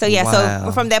 Wow. So yeah. Wow.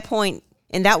 So from that point,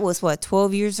 and that was what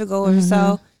 12 years ago or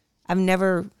so. I've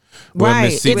never. Well, Right.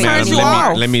 Miss C. It Madden, turns you let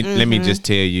off. me just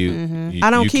tell you. I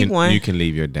don't you keep can, one. You can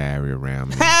leave your diary around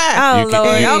me. Oh You can-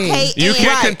 Lord. you- Okay. You and- can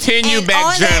right. continue And back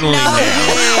on that journaling now. note,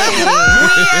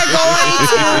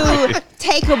 we are going to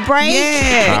take a break.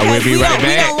 Yeah. I will Because be we right don't, we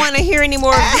back. don't want to hear any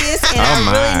more of this, and Oh, I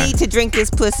my. really need to drink this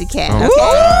pussycat. Oh, Okay.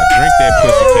 God. Drink that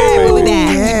pussycat, We'll be baby.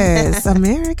 back. Yes,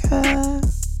 America.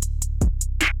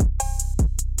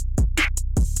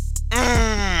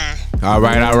 Ah. All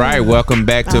right. Welcome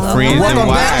back to Friends and Welcome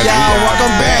Wives. back, We y'all. are Welcome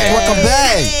back. Welcome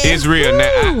back. It's real.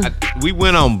 Now, we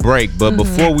went on break, but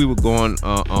before we were going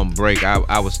on break,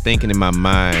 I was thinking in my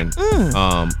mind.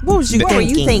 What was you What were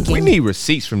thinking? you thinking? We need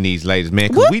receipts from these ladies, man,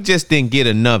 because we just didn't get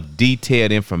enough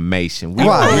detailed information. We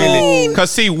Right. really,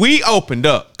 because see, we opened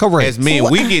up Correct. as men.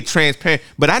 We get transparent,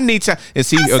 but I need to. And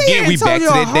see, said again, we it told back to you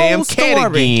a that damn whole cat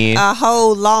story. again. A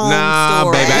whole long Nah,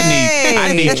 story. baby,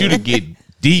 I need you to get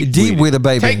deep with it,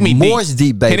 baby. Take me More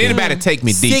deep, baby. Can anybody take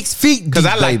me deep? 6 feet Because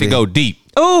I deep, like to baby. go deep.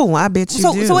 Oh, I bet you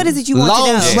do. So what is it you want Long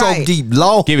to know? stroke Right. deep.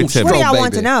 Long Give it to me. What do stroke, y'all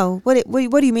want to baby. know?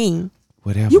 What do you mean?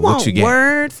 Whatever. You what want you got?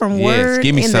 word from Yes, word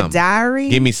give me in something. the diary?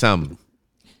 Give me something.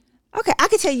 Okay, I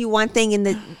could tell you one thing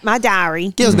in my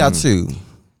diary. Give us about 2.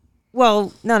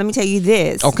 Well, no, let me tell you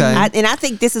this. Okay. And I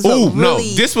think this is what Oh really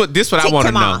no! This what I ticked want to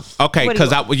him know. off. Okay, What do you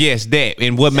because yes, that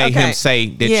and what made him Okay. say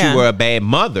that Yeah. you were a bad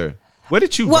mother. What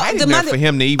did you write in there for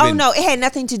him to even? Oh no, it had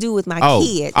nothing to do with my Oh,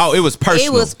 kids. oh, it was personal.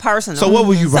 It was personal. So what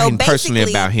were you So writing personally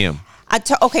basically, about him?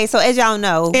 Okay, so as y'all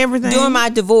know, Everything. during my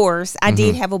divorce, I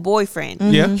did have a boyfriend.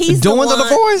 Yeah. He's Doing the one-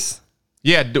 divorce?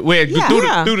 Yeah, through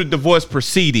the divorce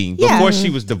proceeding Yeah. before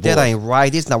she was divorced. That ain't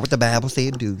right. It's not what the Bible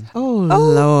said do. Oh,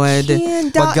 Lord.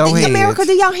 Ken, But go ahead. America,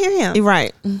 do y'all hear him? You're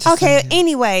right. Okay,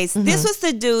 anyways, this was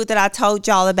the dude that I told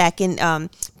y'all back in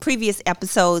previous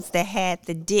episodes that had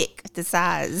the dick the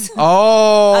size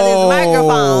Oh. of this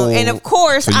microphone. And of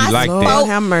course, So you I like spoke. that. Lord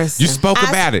have mercy. You spoke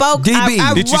about it. DB,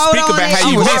 I did you wrote speak on about it. how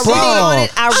you I missed wrote it? on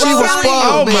it. I She wrote was on it. sprung,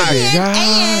 Oh, my baby. God.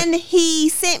 And he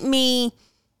sent me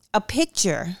a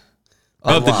picture.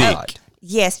 Of the Lord. dick.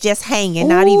 Yes, just hanging,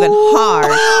 not even hard.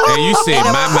 And you said, And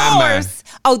of my. course-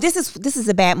 Oh, this is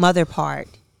a bad mother part.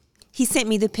 He sent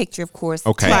me the picture, of course.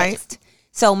 Okay. Text.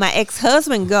 So my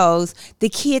ex-husband goes, the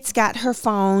kids got her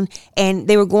phone and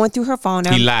they were going through her phone.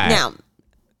 He lied. Now,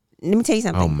 let me tell you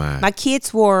something. Oh, my. My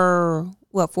kids were,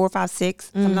 4, 5, 6,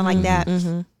 something like that.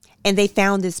 And they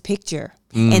found this picture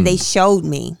and they showed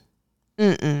me.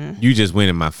 You just went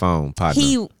in my phone,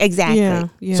 partner. Exactly.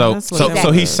 Yeah. so that's what so that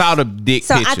so he was. saw the dick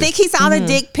So picture. I think he saw the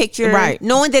dick picture, Right.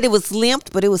 knowing that it was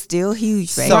limped, but it was still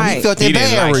huge, baby. So Right. he felt He didn't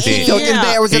like embarrassed. that. He felt Yeah.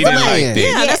 embarrassed He as a didn't like man. that.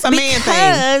 Yeah, that's a man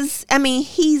thing. Because, I mean,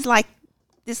 he's like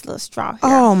this little straw here.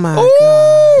 Oh, my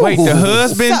God. Wait, the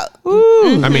husband?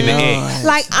 So, I mean, the ex.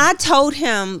 like, I told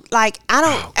him, like, I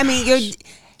don't, I mean, you're,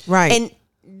 Right. and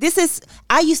this is,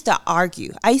 I used to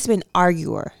argue. I used to be an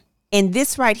arguer. And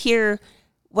this right here,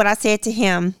 what I said to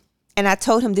him, and I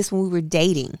told him this when we were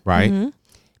dating Right?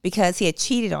 because he had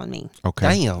cheated on me.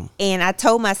 Okay. Damn. And I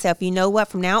told myself, you know what,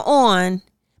 from now on,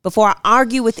 before I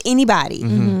argue with anybody,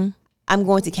 I'm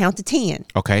going to count to 10.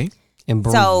 Okay. And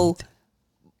breathe. So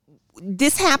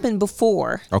this happened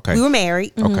before Okay. we were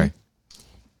married. Okay.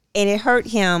 And it hurt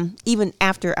him even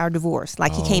after our divorce.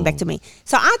 Like he came back to me.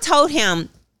 So I told him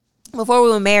before we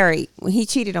were married, when he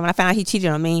cheated on me, I found out he cheated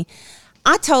on me.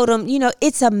 I told him, you know,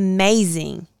 it's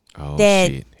amazing Oh,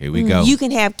 that shit. Here we go. you can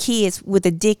have kids with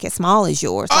a dick as small as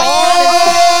yours. Like,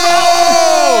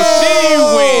 Oh, she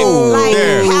went like,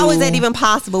 there. how is that even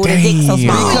possible with a dick so Damn.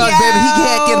 small? Because baby, he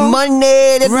can't get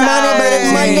money. That's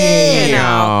money. You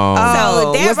know.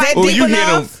 So that was right that Oh, deep you hit him.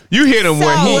 enough? You hit him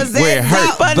where So he was that where it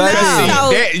hurt. deep enough? But see,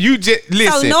 So- that, you just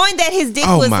listen. So knowing that his dick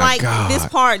Oh, was my like God. this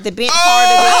part, the bent part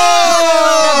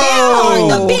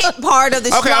of the bent part of the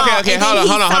Okay, straw, okay. and then Hold on, he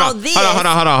hold on, saw hold on, this.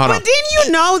 hold on. But didn't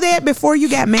you know that before you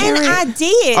got married? And I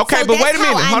did. Okay, So but that's wait a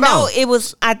minute. how Hold I know on. it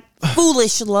was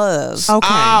foolish love. Okay.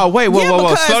 Oh, wait, whoa, Yeah, whoa.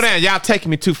 because- Slow down. Y'all taking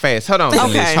me too fast. Hold on,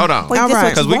 Okay. Delish. Hold on. Wait, All this right.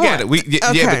 was Because we wrong. got it. Yeah,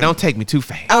 Okay. but don't take me too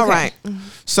fast. All right.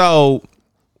 So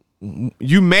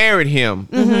you married him,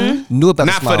 Knew about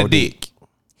not for the dick.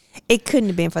 It couldn't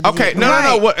have been for the Okay, dick.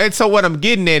 no. And so what I'm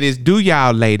getting at is, do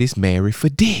y'all ladies marry for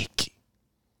dick?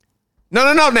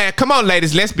 No. Now, come on,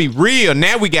 ladies. Let's be real.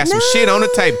 Now we got some shit on the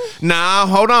table. Nah,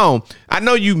 hold on. I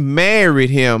know you married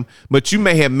him, but you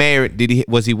may have married.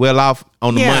 Was he well off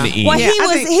on the Yeah. money end? Well, Yeah,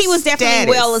 I think he was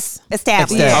definitely status. well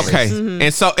established. Status. Okay,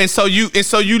 and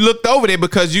so you looked over there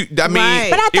because you. I mean, Right.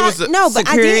 But I it thought was a- no, but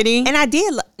security. I did, and I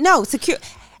did. No,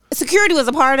 security was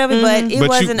a part of it, but it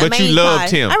wasn't a but main you loved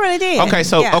part. him. I really did. Okay,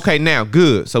 so Yeah. okay, now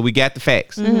good. So we got the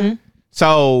facts.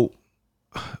 So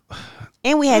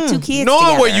and we had 2 kids. knowing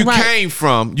together. where you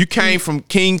came from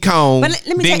King Kong, But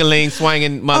let me tell- ding-a-ling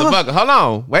swinging motherfucker. Hold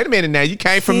on, wait a minute now. You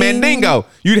came from Mandingo.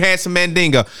 You had some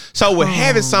Mandingo. So with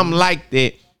having something like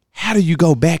that, how do you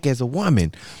go back as a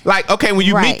woman? Like, okay, when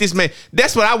you meet Right. this man,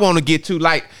 that's what I want to get to.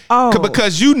 Like, Oh.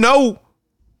 because you know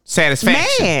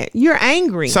satisfaction. Mad. You're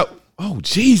angry. So, oh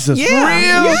Jesus, yeah. for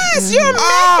real? Yes, you're mad.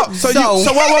 Oh, so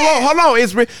So- whoa, hold on,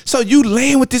 Israel. So you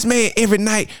laying with this man every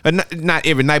night, or not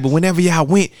every night, but whenever y'all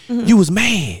went, you was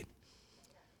mad,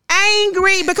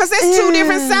 Angry because that's 2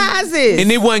 different sizes. and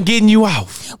it wasn't getting you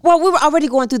off. Well, we were already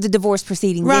going through the divorce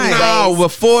proceedings. Right. No, anyways.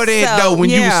 before that So, though, when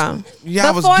yeah.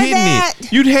 y'all was Before getting that,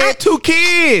 it, you'd had 2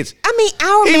 kids. I mean,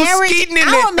 our He was marriage, skeeting in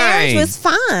our that marriage thing. was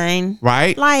fine,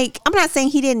 Right. Like, I'm not saying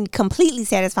he didn't completely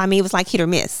satify me. It was like hit or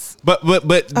miss. But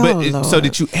Lord. so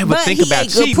did you ever But think he about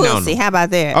ate good cheating on pussy. him? How about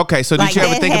that? Okay, so did Like, you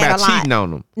ever that think had about a lot. cheating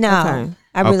on him? No, Okay.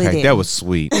 I really Okay, didn't. that was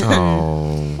sweet.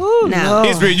 Oh, no.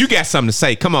 Israel, you got something to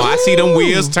say? Come on, I see them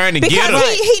wheels turning. Because Get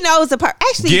her. he knows the person.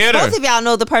 Actually, Get her. both of y'all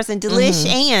know the person, Delish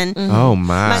and Oh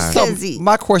my. my So cousin.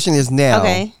 my question is now,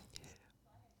 Okay.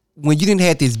 when you didn't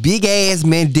have this big ass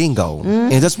Mandingo,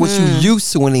 and that's what you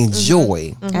used to and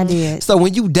enjoy. I did. So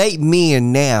when you date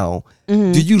men now,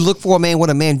 do you look for a man with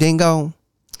a Mandingo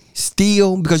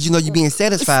still because you know you're being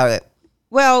satisfied?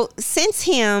 Well, since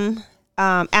him,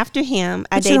 after him,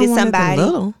 I But you don't dated want nothing somebody.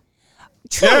 little.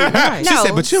 True. She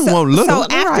said, but you don't want So little.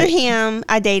 after Right. him,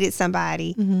 I dated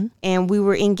somebody, and we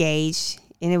were engaged,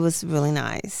 and it was really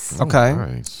nice. Okay.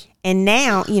 Nice. And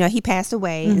now, he passed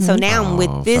away. And so now I'm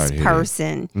with this sorry to hear that.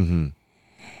 person.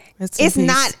 It's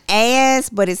not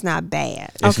but it's not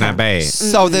bad. It's not bad.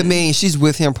 So that means she's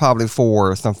with him probably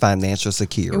for some financial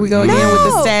security. Here we go again with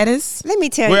the status. Let me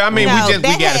tell you. Well, I mean, we got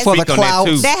to for the speak on that clout.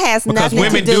 too. That has because nothing to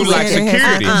women do do like with it.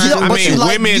 security. But I mean,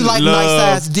 women you like love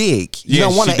nice size dick. You Yes,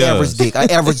 don't want she an average does. dick, an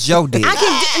average Joe dick.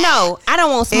 I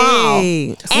don't want small. Hey.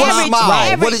 What's Average, small?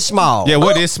 average. What is small? Yeah,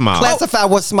 what is small? Classify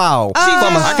what's small. From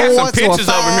a I got 4 some to a pictures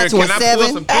over 5 here. to a Can I pull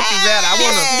 7. some pictures out? I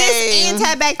want to. This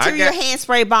antibacterial I got- hand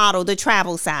spray bottle, the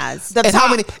travel size. The And top. how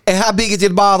many? And how big is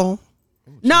it bottle?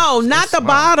 No, not the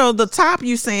bottle. The top.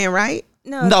 You saying right?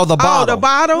 No, the Oh, bottle. the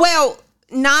bottle. Well,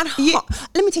 not.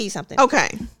 Let me tell you something. Okay.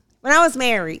 When I was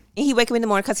married, and he wake up in the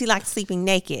morning because he liked sleeping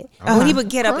naked. When he would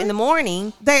get up in the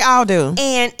morning, They all do.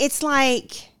 and it's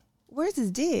like, where's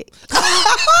his dick? You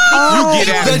get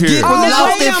out The of dick here. was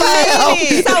lost wait and a found.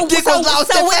 minute. The dick was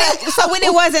lost and found. So when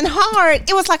it wasn't hard,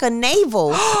 it was like a navel.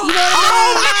 You know what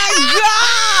I mean?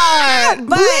 Oh my God!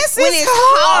 But Bliss when is it's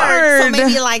hard, so hard.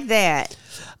 maybe like that.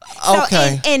 So,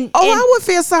 Okay. And I would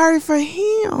feel sorry for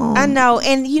him. I know,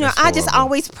 and That's I just horrible.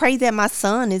 always pray that my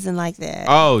son isn't like that.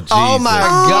 Oh, Jesus. Oh my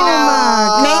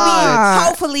God! Maybe,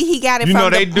 hopefully, he got it You know,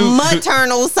 from they the do-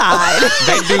 maternal side.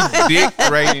 They do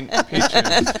dick rating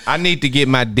pictures. I need to get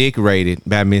my dick rated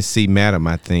by Miss C Madden.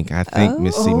 I think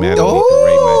Miss C Madden need to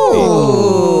rate my dick.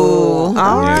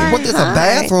 All Yeah. right. What is a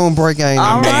bathroom break? Ain't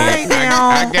All it? right now.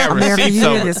 I got America, receipts you hear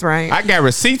over. this right? I got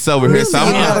receipts over here, so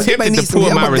I'm Yeah, you may tempted need to some pull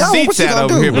help. my What you receipts gonna out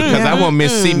do? over here because I want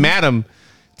Miss C Madam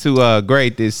to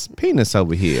grade this penis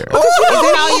over here. Is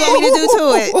that all you want me to do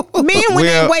to it? Men, when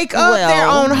Well- they wake up, they're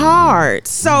Well. on hard.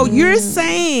 So you're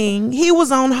saying he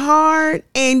was on hard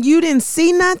and you didn't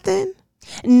see nothing?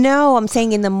 No, I'm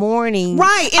saying in the morning.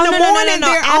 Right, in the morning,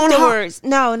 they're on afterwards.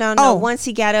 No. Oh. Once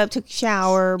he got up, took a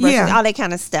shower, brushed Yeah. all that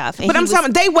kind of stuff. And But he I'm was-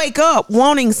 talking, they wake up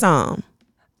wanting some.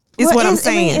 Is Well, what I'm it's-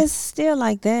 I mean, saying. it's still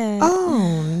like that.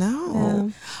 Oh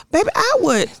no, baby, I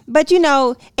would. But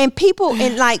and people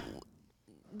and like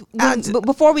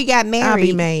before we got married,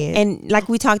 be mad. and like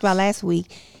we talked about last week,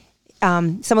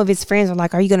 some of his friends were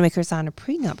like, "Are you going to make her sign a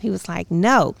prenup?" He was like,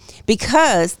 "No,"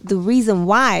 because the reason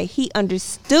why he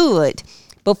understood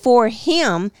before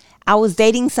him, I was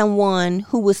dating someone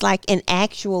who was like an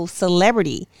actual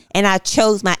celebrity, and I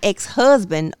chose my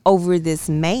ex-husband over this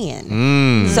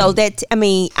man. So that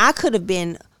I could have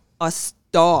been a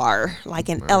star, like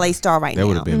an LA star right now. That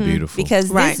would have been beautiful. Because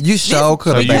Right. You sure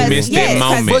could have So you been. missed that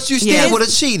moment. But you still Yes. would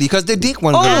have cheated because the dick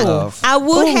wasn't good enough. I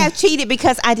would have cheated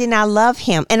because I did not love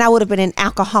him, and I would have been an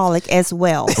alcoholic as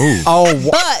well. Oh,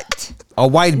 But a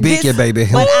white bicky, baby.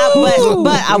 but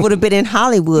I would have been in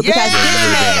Hollywood because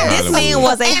Yeah. this man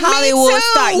was a And me Hollywood too.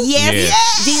 star. Yes,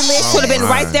 Yes. Delish would have been my.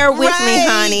 right there with me, Right.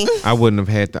 honey. I wouldn't have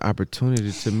had the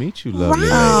opportunity to meet you, lovely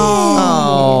lady.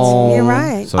 Oh. You're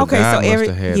right. So Okay, God so must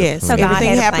have had a yes, plan. So God everything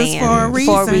had a happens plan. for a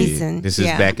reason. For a reason. This is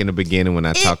Yeah. back in the beginning when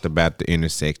I talked about the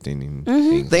intersecting and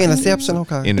things. The interception,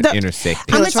 okay.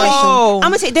 Intersecting. I'm Penetration.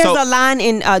 gonna say there's So- a line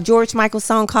in George Michael's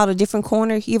song called "A Different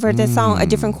Corner." You ever heard that song, "A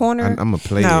Different Corner"? I'm gonna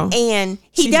play No. it. And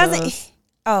he She doesn't. does.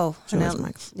 Oh, George no,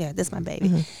 Michael. yeah, that's my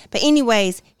baby. But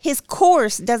anyways, his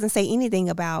chorus doesn't say anything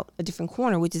about a different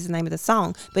corner, which is the name of the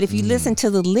song. But if you listen to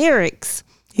the lyrics,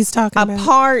 He's talking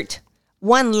about.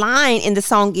 one line in the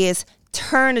song is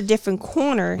 "Turn a different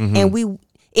corner," and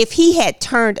if he had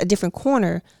turned a different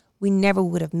corner, we never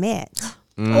would have met.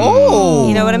 Oh.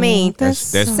 You know what I mean? That's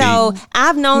So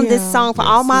I've known this Yeah, song for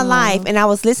all my life, and I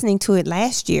was listening to it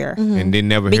last year. deep. And then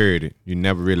never heard it. You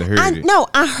never really heard it. No,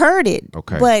 I heard it.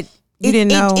 Okay. But You didn't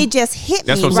know. It just hit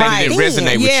That's me. what I'm saying. right It didn't then.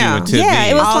 resonate with Yeah. you until Yeah, then.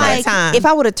 it was All that like time. if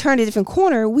I would have turned a different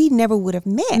corner, we never would have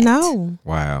met. No.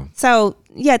 Wow. So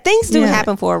yeah, things do Yeah.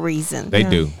 happen for a reason. They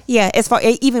do. Yeah, as far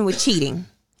even with cheating.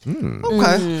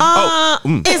 Okay.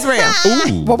 Israel,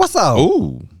 Ooh. Well, what's up?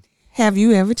 Ooh. have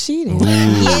you ever cheated?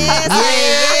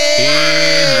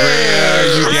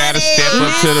 Israel, you gotta step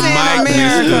up to the mic,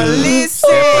 America, mister. listen.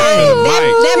 Step up to the mic.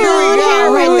 That blonde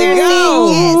hair right there.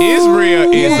 see?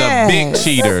 Israel is Yes. a big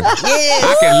cheater.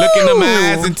 I can look in them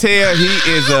eyes and tell he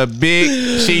is a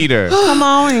big cheater. Come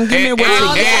on and give me And, what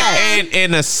you got.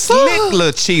 and a slick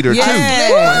little cheater Yes.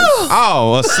 too.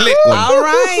 Oh, a slick one. All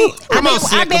right. Come on, I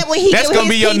Slick bet 'em. when he That's get gonna with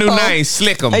be his your new people- name,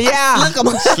 Slick 'em. Yeah. Slick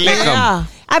 'em. Yeah.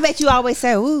 I bet you always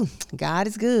say, "Ooh, God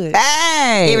is good."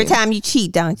 Hey. Every time you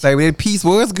cheat, don't you? Baby, that piece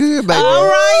was good, baby. All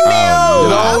right now.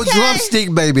 The old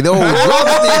drumstick, baby. The old drumstick.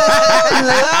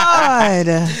 Lord.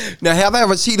 Now, have I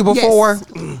ever cheated before?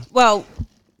 Well,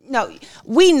 no,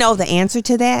 we know the answer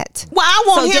to that. Well, I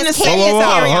want So him to just say carry it. on.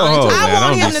 I Now, want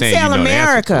don't him be to saying tell you know the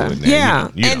answer to America. it now. Yeah.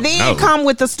 You And don't then know. come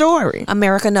with the story.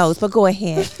 America knows, but go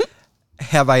ahead.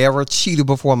 Have I ever cheated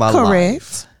before in my life?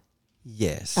 Correct.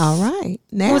 Yes. All right.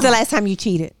 Now, When was the last time you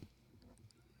cheated?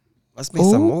 It's been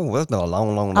it's been a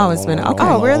long. Oh, it's been- okay.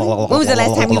 Oh, really? When was the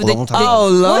last time you were the long time. Oh,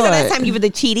 When was the Lord. last time you were the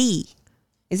cheatee?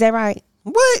 Is that right?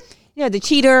 What? Yeah, the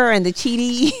cheater and the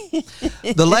cheatee.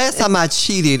 The last time I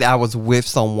cheated, I was with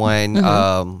someone.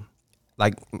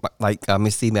 Like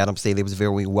Miss C Madden said, it was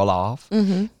very well off,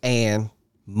 and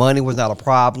money was not a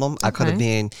problem. I could have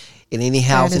been in any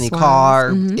house, any Satisfied.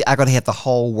 car. I could have had the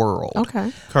whole world.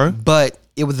 Okay. Okay. But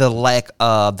it was the lack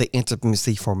of the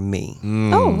intimacy for me.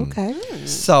 Oh, okay.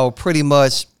 So pretty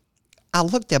much, I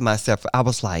looked at myself. I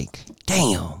was like,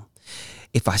 damn,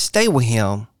 if I stay with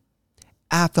him,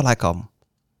 I feel like a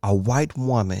white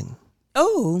woman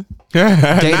Oh.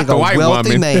 dating Not the a white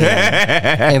wealthy woman. man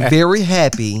and very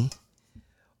happy,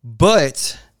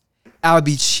 but I would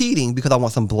be cheating because I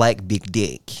want some black big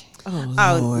dick. Oh,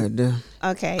 Lord.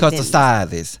 Okay. Because then. the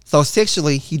size is. So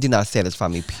sexually, he did not satisfy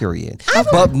me, period.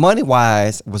 But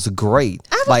money-wise was great.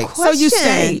 I have Like, a question. So you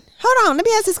stayed. Hold on. Let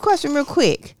me ask this question real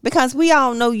quick because we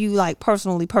all know you like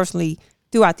personally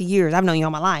throughout the years. I've known you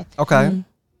all my life. okay.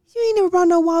 You ain't never brought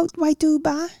no white dude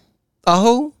by?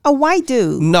 Who? A white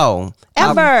dude. No.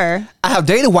 Ever. I have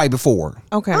dated white before.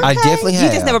 Okay. I definitely have. You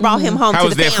just never brought him home How to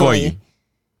was the that family. for you?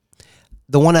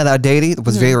 The one that I dated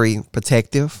was very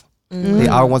protective. They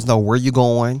always know where you're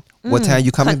going, what time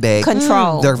you coming back.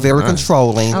 Control. They're very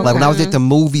controlling. Like when I was at the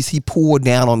movies, he pulled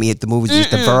down on me at the movies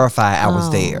just to verify I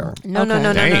was there. No.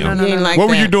 Damn. You ain't like What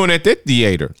were that. you doing at that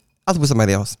theater? I was with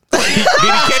somebody else. Did he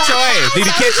catch your ass? Did he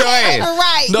catch your ass?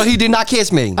 Right. No, he did not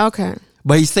catch me. Okay.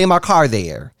 But he seen my car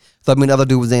there. So I mean, the other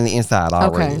dude was in the inside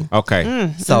already. Okay.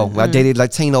 Okay. So I dated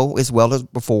Latino as well as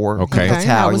before. Okay. Okay,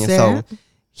 how was Italian. that? So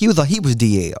he was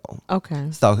DL. Okay.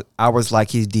 So I was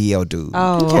like his DL dude.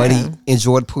 Oh, But okay. he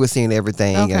enjoyed pussy and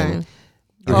everything. Okay. And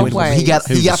Both ways. he got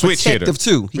He was a protective switch hitter.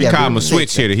 too. We call him a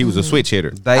switch hitter. He was a switch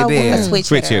hitter. Baby. a switch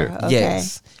hitter. Okay.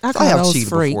 Yes. I So call I have those cheated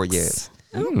before, freaks. yes.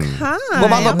 Huh. But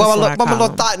my that's what I call little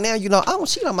them. thought now, I don't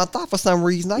cheat on my thought for some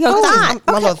reason. I Your go, thought?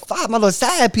 my little thought, my little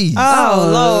side piece. Oh,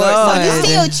 Lord. So you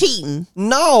Lord. still cheating?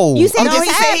 No. You said I'm your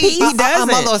just side saying, piece. He I'm doesn't.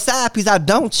 my little side piece. I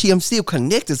don't cheat. I'm still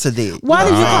connected to that. Why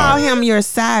did you call him your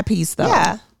side piece, though?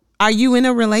 Yeah. Are you in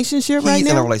a relationship right He's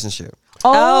now? in a relationship.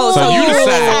 Oh, So you the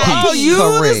side piece. Oh, you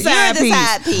Correct. the side You're the piece.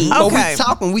 side piece. But Okay. we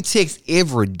talk when we text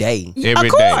every day. Every Of day.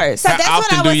 course. So How that's what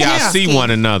often I do was y'all asking. see one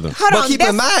another? Hold But on. keep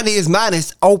in mind mine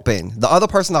is open. The other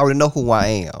person already know who I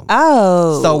am.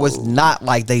 Oh. So it's not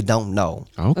like they don't know.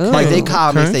 Okay. Like they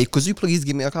call me and Okay. say, could you please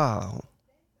give me a call?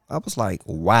 I was like,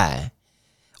 why?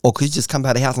 Or could you just come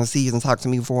by the house and see us and talk to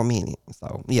me for a minute?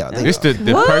 So yeah. This the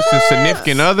person's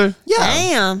significant other? yeah.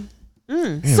 Damn.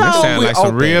 Damn, So that sounds we're like some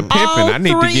open. real pimping. I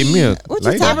need to give me a What you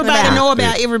lady. talking Everybody about? know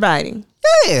about everybody.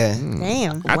 Yeah.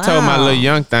 Damn. I told my Wow. little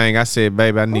young thing, I said,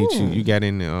 baby, I need you. You got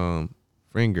any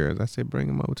friend girls? I said, bring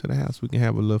them over to the house. We can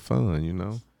have a little fun, you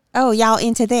know? Oh, y'all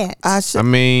into that? I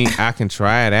mean, I can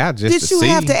try it out just Did to you see.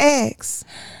 have to ask?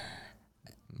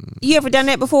 You ever done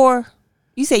that before?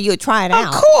 You said you would try it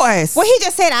out. Of course. Well, he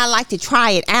just said I like to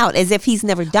try it out as if he's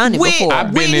never done it with, before.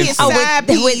 I've been with in his some- side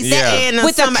with- piece Yeah. and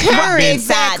With the some current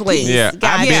exactly. side piece. Yeah,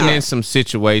 I've been Gotcha. in some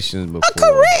situations before.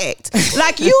 Correct.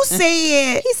 Like you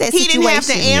said, He said didn't have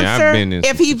to situation. Yeah, I've answer been in if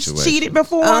some he situations. cheated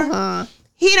before. Uh-huh.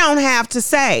 He don't have to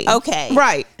say. Okay.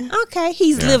 Right. Okay,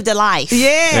 he's Yeah. lived a life. Yeah.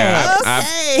 Yeah,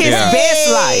 His yeah.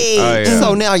 best life. Oh, yeah.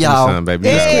 So now, y'all, Son, baby,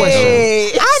 this you got it.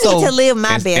 question. I need So- to live my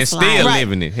And best still life.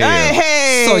 living it. Hell.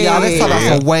 Hey. So y'all, let's talk about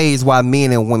Yeah. some ways why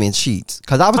men and women cheat.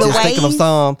 Because I was The just thinking of ways?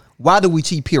 some. Why do we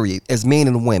cheat? Period, as men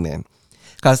and women.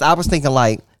 Because I was thinking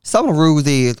like some of the rules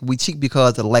is we cheat because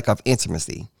of the lack of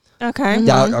intimacy. Okay.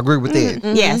 Y'all agree with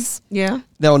that? Yes. Yeah.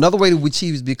 Now another way that we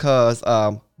cheat is because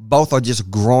both are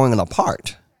just growing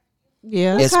apart.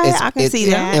 Yeah. Okay, I can see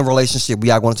that. In relationship,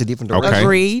 we are going to different directions. Okay.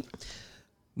 Agreed.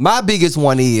 My biggest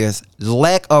one is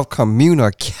lack of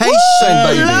communication,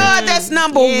 baby. Lord, that's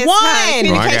number Yes, one.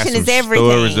 honey. Well, I got Communication some is everything.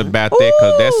 stories about that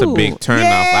because that's a big Ooh,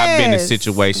 turnoff. I've been in yes.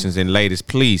 situations, and ladies,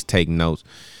 please take notes.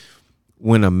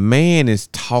 When a man is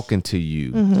talking to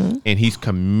you and he's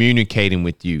communicating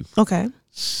with you, Okay.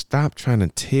 stop trying to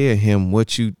tell him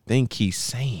what you think he's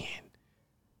saying.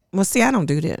 Well, see, I don't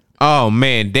do that. Oh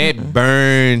man, that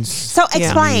burns. So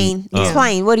explain.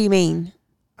 Explain. What do you mean?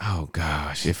 Oh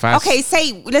gosh, if I Okay,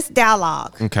 say let's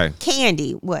dialogue. okay,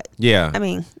 Candy. What? yeah. I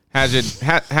mean,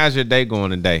 how's your day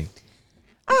going today?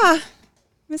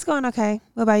 it's going okay.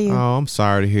 What about you? Oh, I'm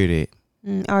sorry to hear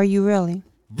that. Are you really?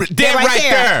 That right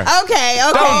there. Okay.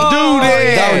 Don't do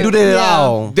that. Don't do that at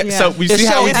all. So we It see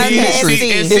how shows he his did interest.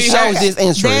 it. And It see how- shows his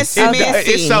interest. That's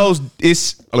messy.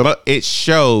 it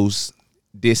shows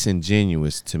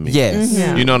disingenuous to me. Yes.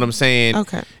 Yeah. You know what I'm saying?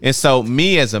 Okay. And so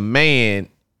me as a man,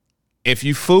 if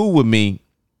you fool with me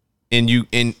and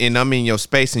I'm in your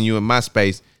space and you in my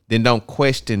space, then don't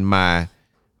question my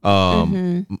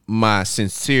my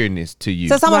sincereness to you.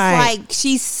 So it's almost like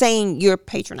she's saying you're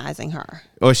patronizing her.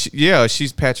 Or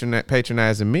she's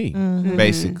patronizing me,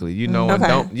 basically. You know, and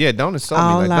don't insult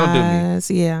All me. Like, don't do me.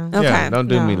 lies, yeah. Okay. Yeah, don't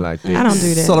do me like that. I don't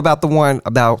do that. So about the one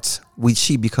about we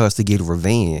cheat because to get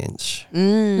revenge. I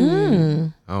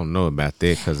don't know about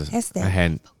that because I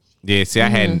hadn't. Yeah, see, I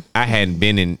hadn't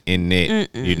been in that,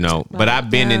 you know, but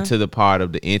I've been into the part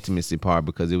of the intimacy part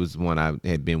because it was one I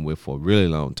had been with for a really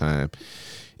long time,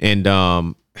 and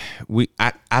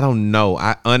I don't know.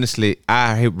 I honestly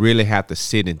really have to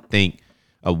sit and think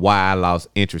of why I lost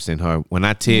interest in her. When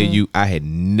I tell you, I had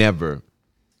never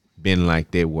been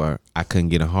like that where I couldn't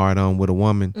get a hard on with a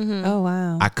woman. Oh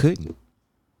wow! I couldn't.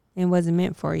 It wasn't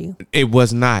meant for you. It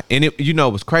was not. And it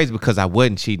was crazy because I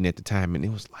wasn't cheating at the time. And it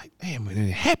was like, damn, when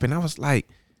it happened, I was like,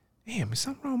 damn, is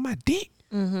something wrong with my dick?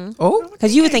 Oh,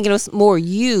 Because you were thinking it was more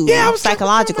you, Yeah, I was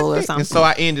psychological or And something. so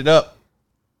I ended up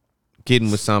getting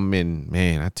with something, and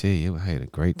man, I tell you, I had a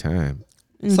great time.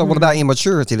 so what about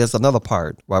immaturity? That's another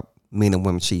part why men and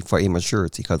women cheat, for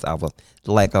immaturity because of a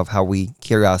lack of how we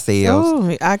carry ourselves.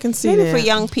 Oh, I can see Maybe that. for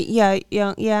young people,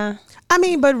 yeah. I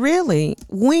mean, but really,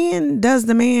 when does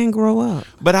the man grow up?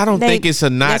 But I don't think it's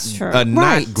that's true. not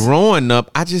Right. growing up.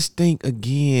 I just think,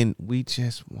 again, we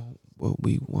just want what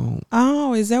we want.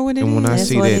 Oh, is that what it is? And when I That's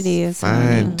see what that it is.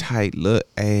 fine, tight little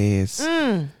ass,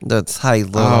 The tight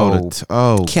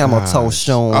little camel toe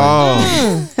showing.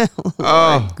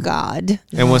 Oh, God.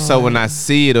 and when I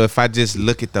see it, or if I just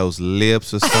look at those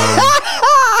lips or something,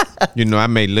 you know, I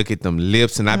may look at them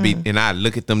lips, and I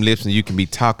look at them lips, and you can be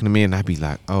talking to me, and I be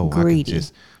like, oh, Greedy. I can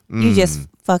just, You just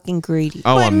fucking greedy.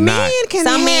 oh, But I'm men not. can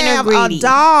Some men are have greedy. a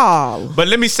doll. But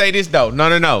let me say this though.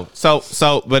 No.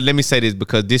 But let me say this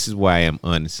because this is where I am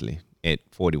honestly at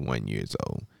 41 years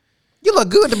old. You look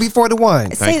good to be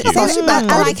 41. Thank you.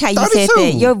 I like how you said 32.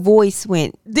 that. Your voice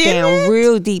went Did down it?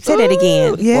 real deep. Say that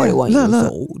again. yeah. 41 years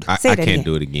Look. old. I Say that can't again.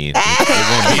 do it again. It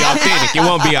won't be authentic. It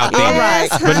won't be authentic. All right.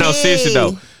 But no, seriously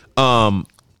though.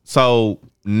 So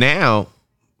now,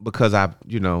 because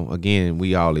again,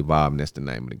 we all evolve, and that's the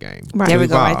name of the game. Right. There we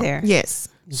go, right Evolve. there. Yes.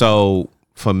 So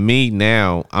for me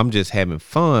now, I'm just having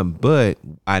fun, but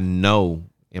I know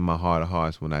in my heart of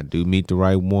hearts when I do meet the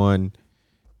right one,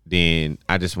 then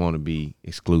I just want to be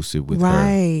exclusive with her.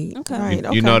 Right. Okay.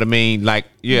 Right. You know what I mean? Like,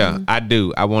 yeah, I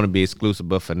do. I want to be exclusive,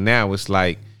 but for now, it's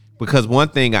like, because one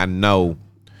thing I know,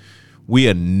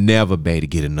 we'll never be able to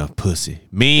get enough pussy.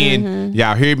 Men,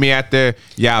 y'all hear me out there?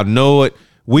 Y'all know it.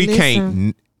 We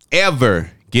can't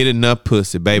ever get enough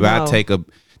pussy, baby. No. I take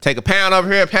a pound over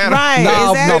here, a pound. Right.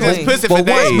 No, exactly. Pussy but for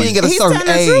once days. men get a He's certain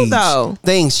telling the truth, age, though.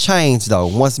 things change though.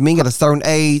 Once men get a certain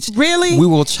age, Really? we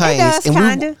will change. does, and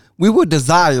kinda. we will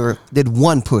desire that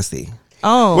one pussy.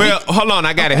 Oh. Well, hold on.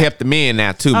 I gotta help the men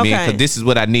now too, man, Okay. because this is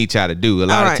what I need y'all to do. A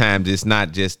lot All of right. times, it's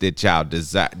not just that y'all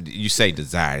desire. You say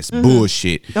desire, it's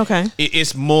bullshit. Okay.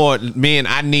 It's more, men.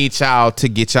 I need y'all to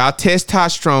get y'all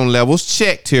testosterone levels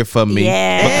checked here for me,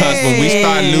 Yes. because when we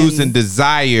start losing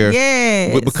desire,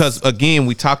 Yes. because again,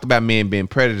 we talked about men being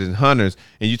predators and hunters,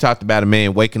 and you talked about a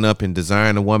man waking up and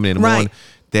desiring a woman in the Right. morning.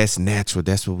 That's natural.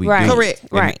 That's what we Right. do. Correct.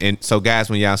 Right. And so, guys,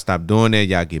 when y'all stop doing that,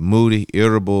 y'all get moody,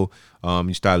 irritable.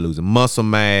 You start losing muscle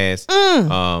mass,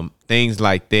 things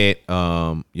like that.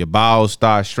 Your balls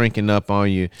start shrinking up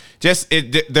on you.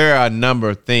 There are a number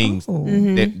of things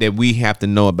that we have to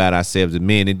know about ourselves as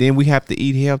men, and then we have to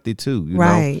eat healthy too. You know,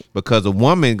 Right. because a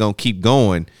woman gonna keep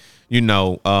going. You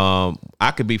know,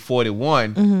 I could be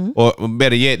 41, or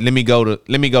better yet, let me go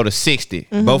to 60.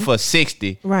 Both for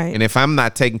 60, Right. And if I'm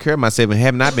not taking care of myself and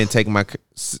have not been taking my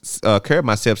care of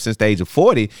myself since the age of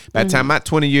 40, by the time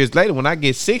 20 years later, when I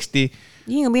get 60,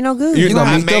 You ain't gonna be no good. you know,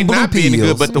 gonna I need may them blue not be any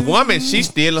good, pills. but the woman, she's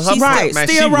still in her She's prime, right. man.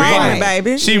 Still She rolling, ready,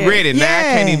 baby. She Yeah. ready. Now I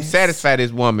can't even Yes. satisfy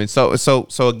this woman. So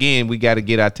again, we got to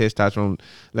get our testosterone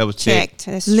levels checked, Checked.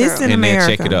 That's Listen, true. and then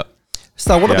America. check it up.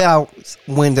 So what Yeah. about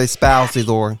when the spouses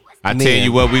or I men? tell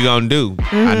you what we gonna do.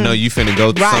 I know you finna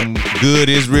go to Right. some good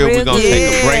Israel. Real We're gonna good.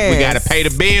 take a break. We Yes. gotta pay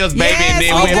the bills, baby, Yes, and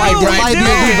then All we'll right, be there right might be a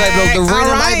back. due, baby. The rent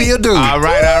All might be a right. due. All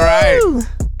right. Woo.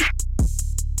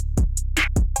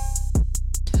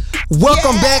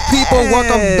 Welcome back, people.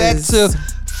 Welcome back to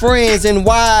Friends and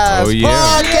Wives Oh, yeah.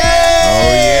 podcast.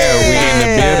 Oh yeah, we in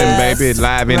the building, baby,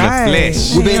 live in Right. the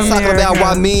flesh. We've been talking about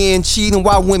why America. men cheat and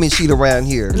why women cheat around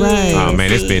here. Right. Oh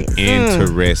man, it's been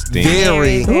interesting.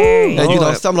 Very. Very. And you know,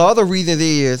 Lord. some of the other reasons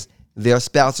is their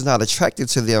spouse is not attracted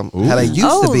to them how they used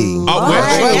to be. Oh, well,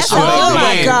 that's a good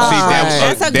one. see,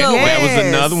 That's a good one. that was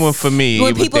another one for me. When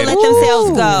It was people that- let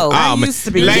themselves go. I man. used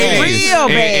to be Ladies, real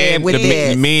bad and with the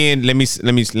that. men. Let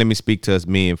me speak to us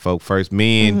men folk first.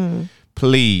 Men,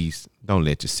 please don't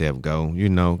let yourself go. You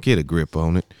know, get a grip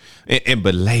on it.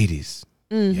 But ladies,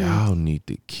 y'all need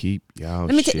to keep y'all.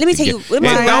 Let me shit tell you- together. let me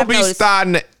tell And you what don't I've be noticed.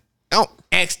 starting to don't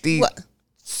ask these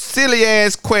silly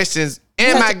ass questions.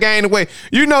 Am I gaining weight?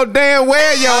 You know damn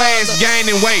well your ass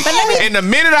gaining weight. And the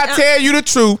minute I tell you the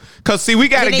truth, cause see, we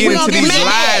gotta Then get we into gonna these get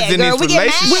mad, lives in girl. these We get mad.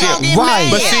 relationships. We gonna get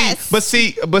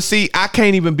Right. mad. But see, I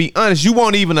can't even be honest. You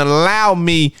won't even allow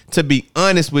me to be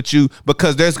honest with you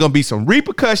because there's gonna be some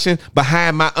repercussion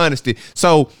behind my honesty.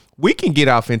 So we can get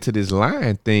off into this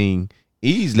lying thing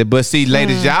easily. But see,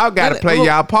 ladies, y'all gotta play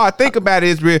y'all part. Think about it,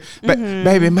 it's real.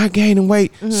 Baby, am I gaining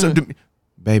weight? So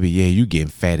baby, yeah, you getting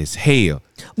fat as hell.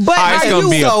 But it's are gonna you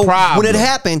be a So problem. when it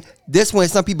happened, this when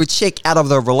some people check out of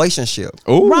their relationship.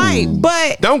 Ooh. right?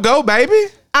 But Don't go, baby.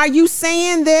 are you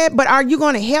saying that? But are you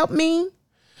going to help me?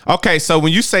 Okay, so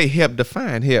when you say help,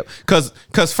 define help. Cause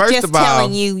first Just of all,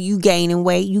 telling you gaining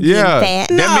weight, you yeah,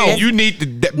 getting fat. that No. means you need to,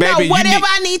 baby. No, you whatever need,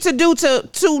 I need to do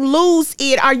to lose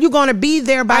it, are you going to be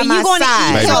there by Are my you gonna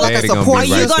side? Baby, So like a daddy gonna support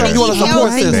be right system. there. You want a Daddy support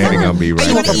gonna system. Daddy gonna be Are right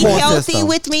you want gonna a eat support healthy system.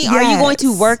 with me? Are you going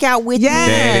to work out with Yes.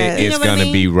 me? Daddy You is know what I gonna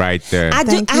mean? be right there. I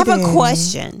Thank you, have a Daddy.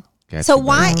 question. Got So you,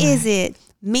 why baby. is it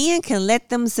men can let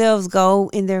themselves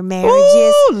go in their marriages,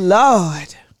 Oh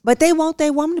Lord! but they want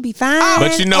their woman to be fine?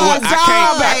 But you know what?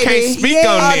 I can't speak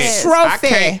on Yes. that. I Trophy.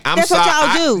 can't. I'm That's what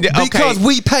sorry. y'all do. Okay. Because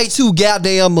we pay too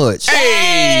goddamn much.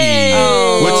 Hey,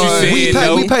 what you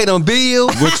said? We pay them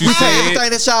bills. What you we pay said? everything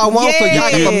that y'all want so y'all Yeah.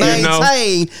 can You know.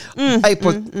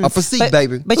 maintain a physique,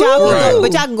 baby. But y'all, Right.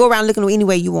 but y'all can go around looking any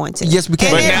way you want to. Yes, we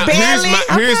can. But that now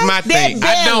belly, here's my okay, thing.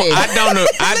 that belly. I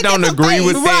don't Look at the agree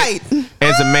with face. that. Right.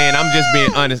 As a man, I'm just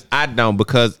being honest. I don't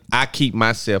because I keep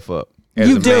myself up. As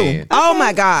You a do. man. Oh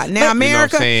my God. Now You know what I'm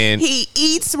America, saying? he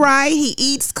eats right. He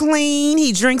eats clean.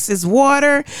 He drinks his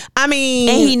water. I mean,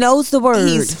 And he knows the word.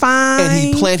 he's fine. And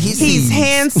he plant his He's seeds.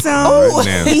 handsome. Right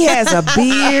now. He has a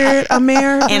beard,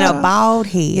 America. and a bald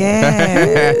head.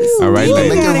 Yes. All right, You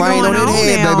ladies. Make it got rain on going that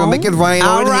head, now. baby. Make it rain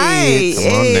All on that right.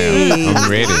 head. Come on now. I'm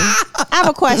ready. I have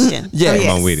a question. Yeah. Come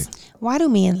on with it. Why do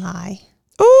men lie?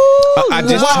 Ooh, I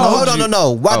just Why, told hold on, you.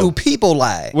 no. Why Oh. do people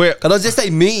lie? Well- Cause let's just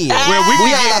say men. Well, we we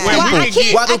can all get- are well, people. we can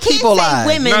get- Why do I can't people say lie?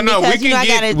 women. No, because, I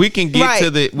gotta, we can get to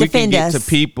right, the we can defend get to us.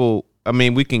 people. I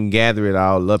mean, we can gather it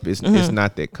all up. It's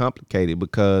not that complicated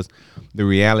because the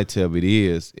reality of it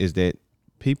is that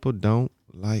people don't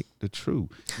like the truth.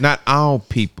 Not all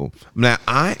people. Now,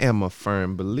 I am a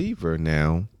firm believer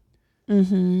now.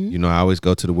 You know, I always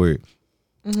go to the word.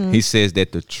 He says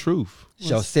that the truth.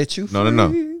 Shall set you free.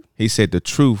 No. He said the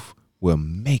truth will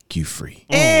make you free.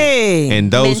 hey.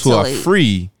 And those who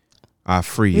Mentally. are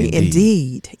free indeed.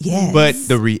 Indeed. Yes. But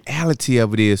the reality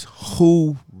of it is,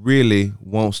 who really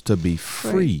wants to be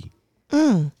free?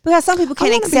 Because some people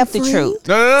can't wanna be accept the free. truth.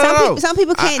 No. Some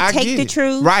people can't I take get the it.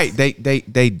 truth. Right? They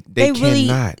really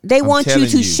cannot. they I'm want you telling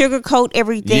to sugarcoat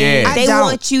everything. Yeah. They I don't.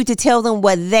 want you to tell them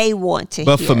what they want to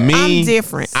But hear. for me, I'm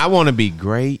different. I want to be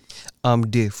great. I'm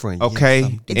different.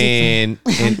 Okay, Yes,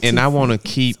 I'm and I want to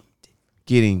keep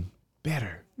getting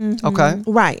better. different. Okay.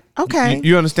 right. Okay.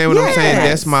 You understand what I'm saying? Yes.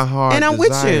 That's my heart And I'm with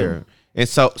you. desire. And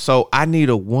so I need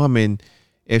a woman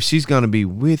if she's gonna be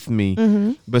with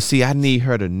me. But see, I need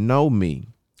her to know me.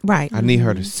 Right. I need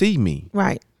her to see me.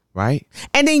 Right. Right?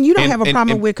 And then you don't And- have a and-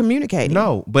 problem and- with communicating.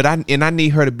 No, but I need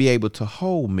her to be able to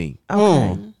hold me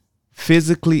Okay.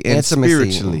 physically and Intimacy.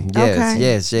 spiritually. Yes, Okay.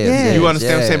 yes. Yes. You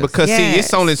understand what I'm saying? Because see, it's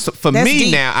Yes. only for That's me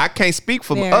deep. now. I can't speak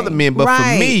for Very. other men, but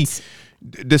for me, Right.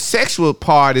 the sexual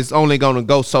part is only going to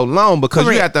go so long because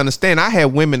Correct. you have to understand. I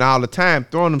have women all the time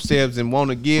throwing themselves and want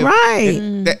to give. Right.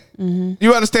 And that-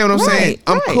 You understand what I'm saying? Right,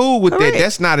 I'm right. cool with Correct. that.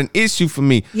 That's not an issue for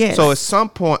me. Yes. So at some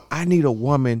point, I need a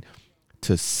woman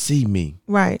to see me.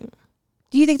 Right.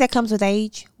 Do you think that comes with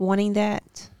age, wanting that?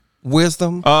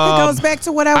 Wisdom. It goes back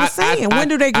to what I was saying. When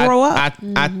do they grow up?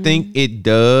 I think it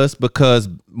does because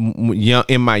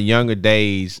in my younger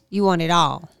days, You want it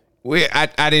all. well,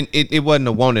 I didn't. It wasn't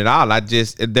a want it all.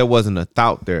 There wasn't a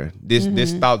thought there.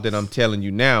 This thought that I'm telling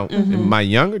you now. In my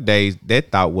younger days,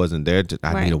 that thought wasn't there.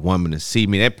 I Right. need a woman to see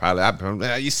me. That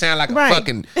probably you sound like a Right.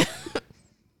 fucking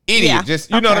idiot. Yeah. Just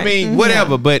you know what I Okay. mean.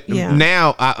 Whatever. But Yeah.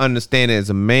 now I understand it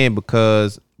as a man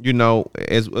because we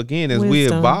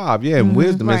Wisdom. evolve, and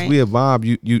wisdom as Right. we evolve,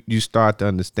 you start to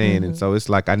understand, and so it's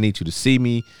like I need you to see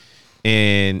me,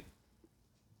 and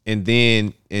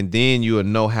then you'll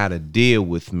know how to deal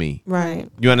with me. Right.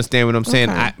 You understand what I'm saying?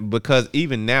 Okay. Because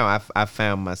even now I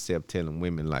found myself telling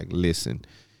women like, listen,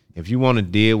 if you want to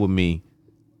deal with me,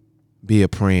 be a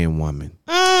praying woman.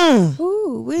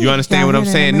 Ooh, You understand what I'm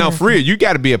saying? No, for real. You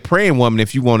got to be a praying woman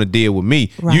if you want to deal with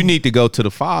me. Right. You need to go to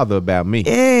the Father about me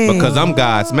because I'm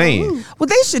God's man. Well,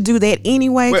 they should do that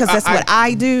anyway because Well, that's what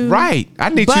I do. Right. I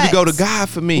need you to But- go to God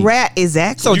for me.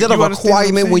 Exactly. So is that a you understand what I'm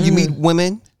requirement when you saying? meet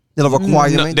women? That a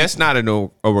requirement? No, that's not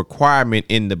a requirement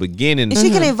in the beginning. And she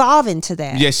can evolve into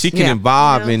that. Yes, she can Yeah.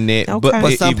 evolve in that, Okay. but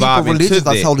But it some people evolve into religions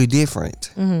are that. totally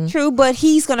different. True, but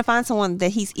he's going to find someone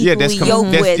that he's equally that's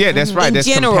yoked with. yeah, that's right. In That's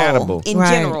general, compatible. In Right.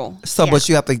 general. So, Yeah. but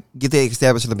you have to get that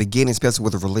established in the beginning, especially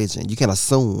with a religion. You can't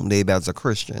assume that everybody's a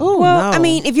Christian. Ooh, Well, no. I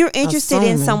mean, if you're interested in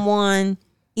Assuming. someone,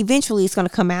 eventually it's going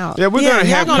to come out. Yeah, we're Yeah, gonna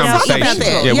y'all have gonna talk conversation. about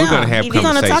that. Yeah, we're Yeah. gonna have You're We're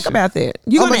conversation. gonna talk about that.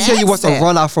 You're I'm gonna tell you what's a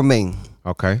run out for me.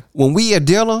 Okay. When we at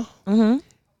dinner and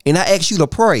I ask you to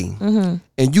pray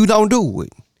and you don't do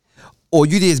it, or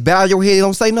you just bow your head and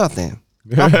don't say nothing,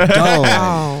 I'm done.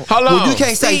 Hold on. Well, you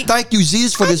can't say thank you,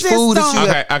 Jesus, for I this just food that don't- you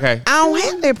Okay, okay. I don't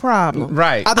have that problem.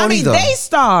 Right. I don't mean, either. they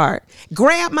start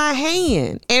grab my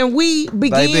hand and we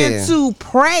begin Baby. to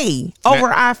pray over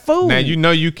our food. Now you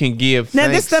know you can give Now,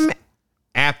 thanks this the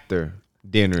after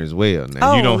dinner as well.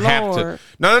 Now Oh, you don't have to. Lord.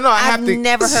 No. I I've have to.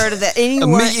 never heard of that.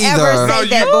 Anyone Me either. ever No, say you-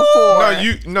 that before? what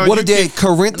you are they,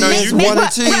 can- Corinthians no, you- 1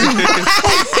 and 2?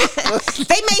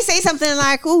 They may say something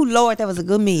like, "Oh Lord, that was a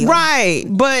good meal." right,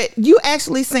 but you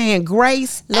actually saying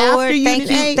grace, Lord, after you thank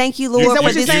done you, ate? thank you, Is Lord, that for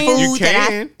what you're this saying? You food that I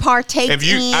can. partake If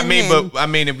you, in. I mean, and- but I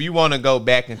mean, if you want to go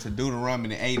back into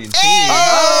Deuteronomy 8 and 10,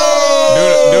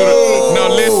 no,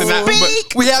 listen,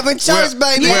 Speak. We having church,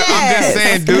 baby. Well, I'm just Yes.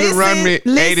 saying Deuteronomy 8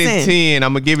 and Listen. 10.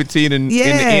 I'm gonna give it to you in the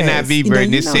Yes. NIV You know,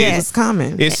 version. you It know says, it's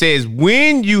coming. it says,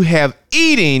 when you have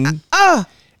eaten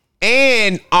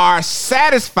and are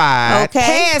satisfied, Okay.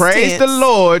 Past praise tense. the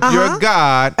Lord your Uh-huh.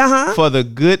 God Uh-huh. for the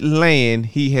good land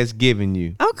He has given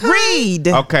you. okay. Read.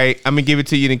 Okay, I'm gonna give it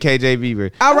to you in KJV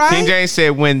version. All right. King James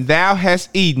said, "When thou hast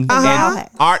eaten Uh-huh. and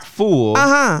art full,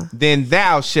 then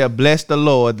thou shalt bless the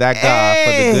Lord thy God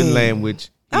for the good Hey. land which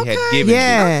He had Okay. given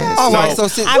Yes. you." All right, So- so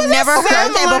since, I've never heard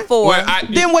that similar. before. Well,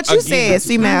 Then what you again, said,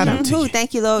 C Madden. Ooh,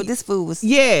 thank you, Lord. This food was.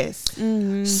 Yes.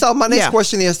 so my next Yeah.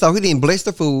 question is, so he didn't bless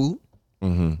the food,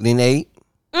 then ate,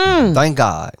 thank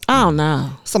God. Oh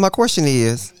no. So my question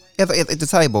is, at the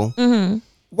table,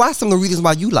 why some of the reasons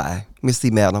why you lie, Miss C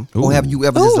Madam? Or have you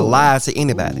ever just lied to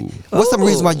anybody? What's some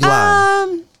reasons why you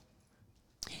lie?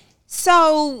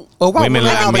 So Or why Women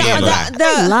would lie, I men lie? lie.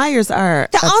 the Liars are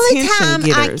the only attention time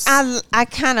getters. I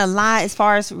kind of lie as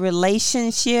far as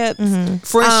relationships.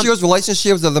 Friendships,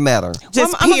 relationships doesn't matter.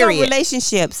 Just I'm gonna go period.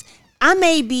 relationships. I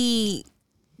may be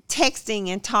texting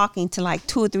and talking to like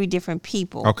 2 or 3 different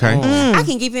people. Okay. I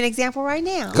can give you an example right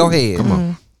now. Go ahead. Come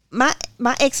on.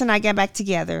 My ex and I got back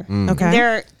together.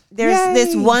 Okay. There's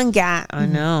this Yay. one guy. I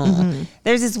know.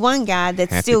 There's this one guy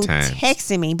that's Happy still times.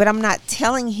 texting me, but I'm not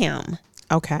telling him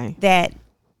Okay. that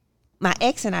my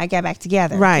ex and I got back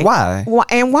together. Right. Why?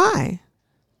 And why?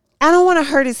 I don't want to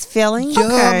hurt his feelings. You're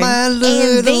my And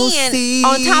little then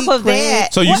on top of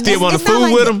that, So you still it's- want to it's not fool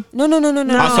like with that. him? No.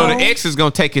 Oh, so the ex is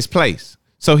gonna take his place.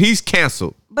 So he's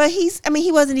canceled. But he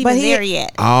wasn't even But he- there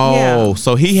yet. Oh, Yeah.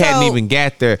 so he hadn't So- even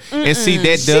got there. And see,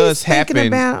 that She's does thinking happen.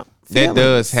 about That feelings.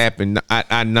 does happen.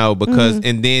 I know because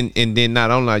and then not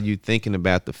only are you thinking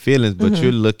about the feelings, but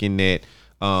you're looking at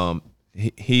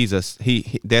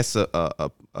that's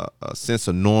a sense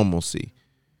of normalcy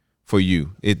for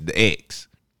you. The ex.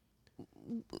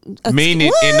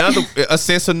 Meaning a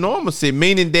sense of normalcy,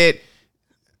 meaning that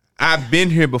I've been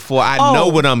here before. I know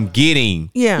what I'm getting.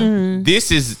 Yeah.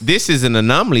 This is an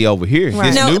anomaly over here.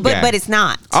 This No, new guy. but it's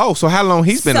not. Oh, so how long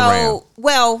he's been around?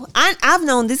 Well, I've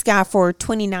known this guy for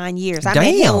 29 years. I met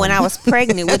Damn. him when I was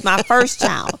pregnant with my first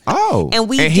child. Oh, And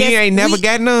we he just- ain't never we-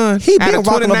 got none. He Out been of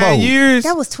rocking the 29 boat. years.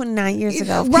 That was 29 years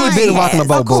ago. He been rocking the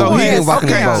boat, boo. So He been rocking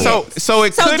the okay. boat. So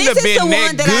it So couldn't this have is the been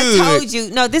one that good. I told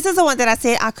you. No, this is the one that I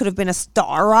said I could have been a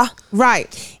star.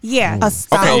 Right. Yeah. A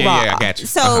star. Okay, yeah, I got you.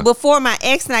 So before my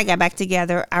ex and I got back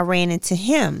together, I ran into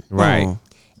him. Right.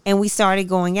 And we started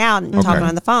going out and talking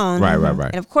on the phone. Right.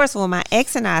 And of course, when my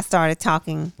ex and I started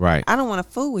talking, Right. I don't want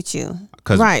to fool with you.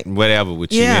 Because Right. whatever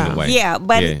with you Yeah. anyway. Yeah,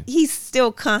 but Yeah. he's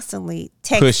still constantly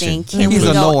Pushing. texting. Can He's we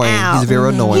go annoying. out? He's very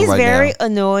annoying He's right very now.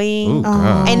 annoying. Ooh,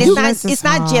 God. And You- it's This is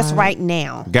not just hard. right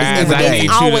now. Guys, It's I need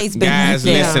you always to, been guys,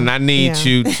 like that. listen, I need Yeah.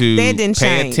 you to That didn't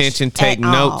pay change attention, take at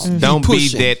all. notes. Don't be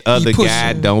pushing. that other He guy.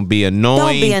 pushing. Don't be annoying.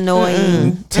 Don't be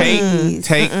annoying.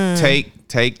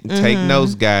 Take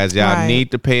notes, guys. Y'all Right.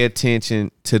 need to pay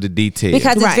attention to the details.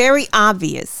 Because it's Right. very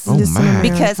obvious. Oh, my.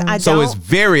 Because I don't. So it's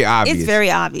very obvious. It's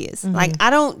very obvious. Like I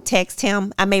don't text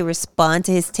him. I may respond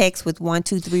to his text with 1,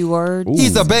 2, 3 words.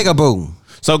 He's a begaboo.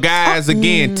 So guys,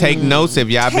 again, take notes if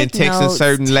y'all been Take texting notes.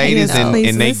 certain ladies Take notes.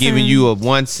 and they Please giving listen.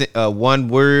 you a one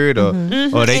word or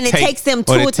they And it take, takes them or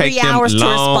 2 they or 3 take them hours to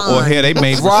long, respond. or hell, they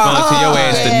may respond to your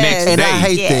ass the Yes. next And day. I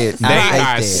hate Yes. that. They I hate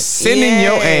are that. sending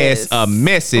your ass a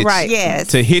message Right. Yes.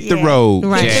 to hit the Yes. road,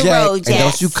 Right. Jack. Hit the road, and don't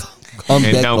Jack. you come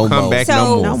And back don't no come more. back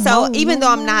no more. So more, even no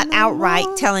though I'm more, not no outright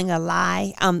more. telling a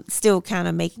lie, I'm still kind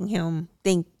of making him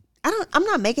think. I'm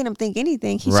not making him think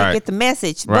anything. He Right. should get the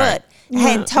message, Right. but I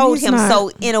hadn't told he's him. not. So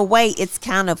in a way, it's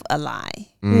kind of a lie.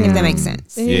 If that makes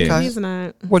sense. Yeah. He's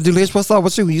not. Well, Delish, what's up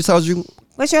with you? You told you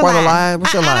What's your quite a lie? lie.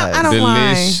 What's your lie? I don't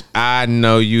lie. Delish, I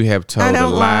know you have told I a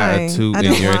don't lie lie. or two I in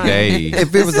don't your lie. days.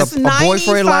 If it was This is a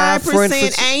boyfriend lie, friend,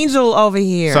 90% angel over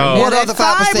here. So- What That other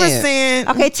 5%?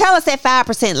 Okay, tell us that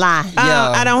 5% lie.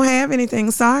 Yeah. I don't have anything.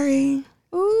 Sorry.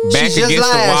 Back She just against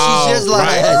lied. the wall. She just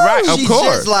lied. Right. Of She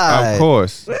course. just lied. Of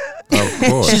course. Of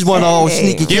course. She's one of those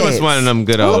sneaky Give us cats. one of them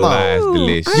good old Come on. lies,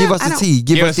 Delish. Give us I the don't- tea.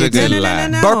 Give Give us us the a good tea.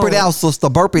 lie. Burp it out, sister.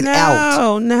 Burp it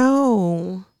out.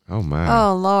 No. Oh my.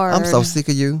 Oh Lord. I'm so sick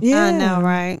of you. Yeah. I know,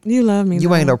 right? You love me.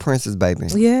 You ain't though. no princess, baby.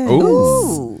 Yeah.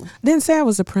 Ooh. Didn't say I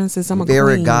was a princess. I'm a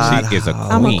Very queen. God. She is a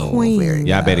I'm a queen. queen.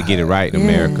 Y'all better get it right,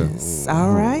 America. Yes.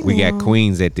 All right. We got now.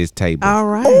 queens at this table. All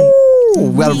right.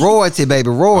 Ooh, well, royalty, baby,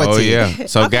 royalty. Oh yeah.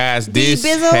 So guys, this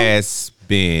D-Bizzle? has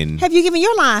been. Have you given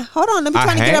your lie? Hold on, let me I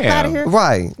trying to get up have. out of here.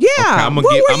 Right. Yeah. I'm gonna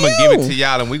give it to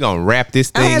y'all, and we're gonna wrap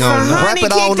this thing Has on the up. Wrap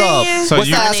it on kicked up. in? So What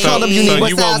you, size so, condom you so need? What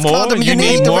you size want more? condom You you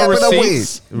need need to more wrap it up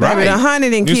receipts, with? Baby, the right?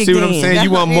 100 and You kicked see what I'm in. saying?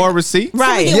 You want more receipts?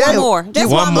 Right. Get Yeah. one more. Just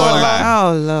One one more more. lie.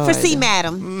 Oh Lord. For C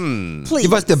Madam. Please.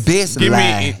 Give us the best Give me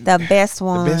lie. the best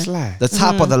one. best lie. The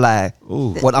top of the lie.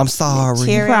 Ooh. What? I'm sorry.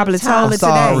 cherry. You probably Top. told I'm it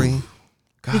sorry. today.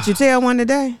 Did you tell one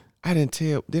today? I didn't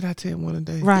tell. Did I tell one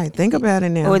today? Right. Think about it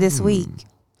now. Or this week.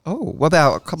 Oh, what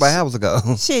about a couple of hours ago?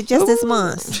 Shit, just this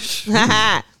month.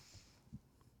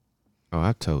 Oh,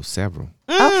 I told several.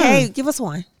 Okay, give us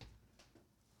one.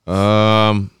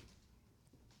 I'm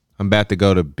about to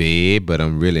go to bed, but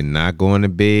I'm really not going to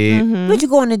bed. What you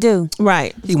going to do?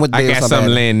 Right. He went to I bed got with something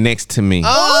somebody. laying next to me.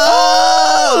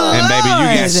 Oh! And baby, you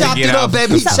He got to chopped get it off. up,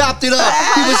 baby. He chopped it up.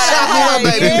 He was chopping it up,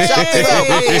 baby. He chopped it up.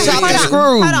 He chopped the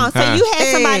screw. Hold on. So you had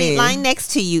somebody Hey. lying next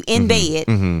to you in bed,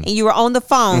 and you were on the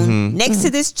phone next to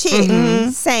this chick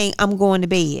saying, "I'm going to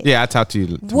bed." Yeah, I talked to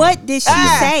you. What did she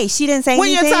say? She didn't say When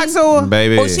you anything. talk to her,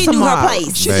 Baby. Or she knew her Tomorrow.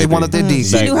 place. She just wanted that dick.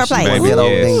 She knew her place. Baby, That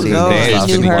old yes. ding ding. Lord. Dad's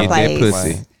She knew finna her get that place.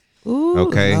 pussy. Ooh,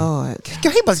 Okay. Lord.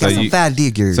 Girl, he must So got some you- fat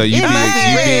diggers. So you did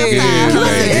good, baby.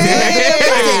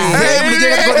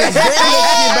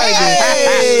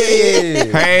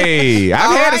 Hey,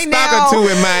 I've had a right stock now. or two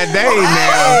in my day now.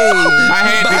 I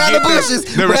had Behind to the get bushes.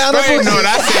 the Behind the restraining bushes. order.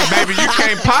 I said, baby, you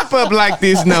can't pop up like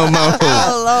this no more.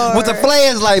 With the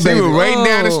flashlight, She baby. was waiting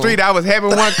down the street. I was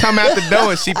having one come out the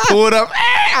door, and she pulled up.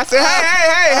 I said,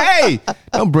 hey,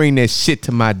 don't bring that shit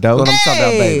to my door. What I'm talking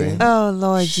about, Hey. baby. Oh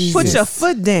Lord Jesus! Put your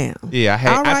foot down. Yeah, All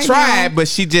I right tried, now. but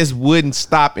she just wouldn't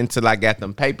stop until I got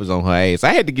them papers on her ass.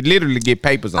 I had to literally get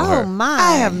papers on Oh her. my!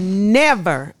 I have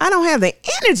never. I don't have the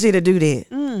energy to do that.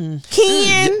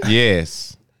 Ken,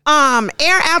 Yes.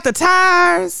 air out the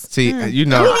tires. See, you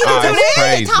know, we need to do it's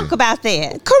that. crazy. Talk about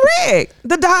that. Correct.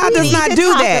 The dog We does need not to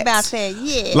do talk that. about that.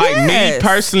 Yeah. Like me Yes.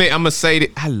 personally, I'm gonna say that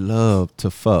I love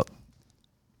to fuck.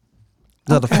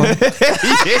 Another fuck. I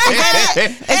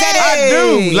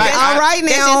do. Like, all right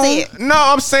That's now. just it. No,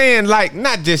 I'm saying like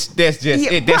not just that's just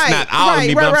Yeah, it. That's right, not all of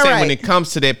me, but right, I'm right, saying when right. it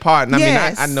comes to that part, and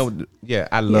Yes. I mean, I know. Yeah,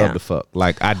 I love Yeah. to fuck.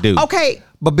 Like I do. Okay,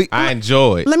 But be, I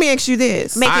enjoy it. let me ask you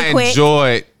this. Make I it quick.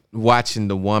 enjoy watching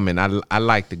the woman. I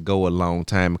like to go a long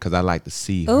time because I like to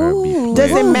see her be Ooh. Does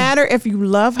it wet. matter if you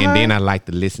love her? And then I like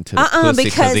to listen to the pussy because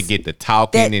because they get to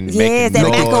talking that- and yes, making that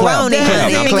noise. macaroni.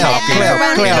 And I'm Clap, talking.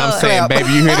 clap, You know what I'm saying, clap. baby,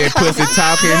 you hear that pussy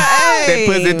talking? That Hey.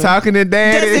 pussy talking to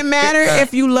daddy? Does it matter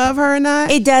if you love her or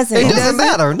not? It doesn't. it doesn't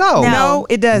matter. No. No. No,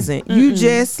 it doesn't. You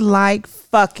just like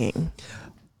fucking.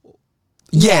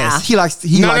 Yes. He likes.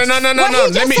 He No. likes.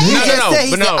 Let me. He just said,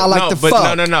 he But said, I like to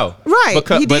fuck. No. Right,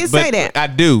 he did say that. I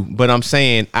do, but I'm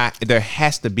saying there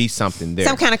has to be something there.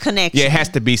 Some kind of connection. Yeah, it has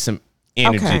to be some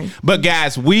energy. Okay. But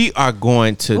guys, we are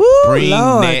going to Ooh, bring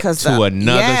Lord, that 'cause to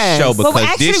another yes. show But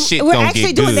because this shit we're gonna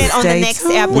actually get doing good. that on the Stay next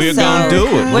tuned. episode. We're gonna do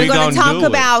it. We're We're gonna gonna talk do it.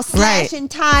 about slashing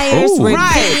tires, Ooh. repairs.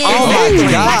 Right. Oh my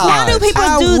Exactly. God. Why do people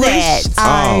I do wish that?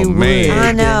 I Oh, man. would.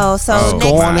 I know. So Oh,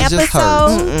 next wow. It just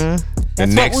episode, The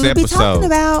that's next what we'll be talking episode.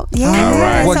 about. Yeah. All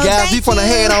right. Well, So guys, we thank finna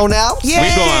you. head on out. Yes. We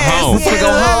going home. We finna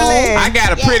go home. I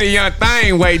got a pretty young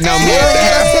thing waiting on me.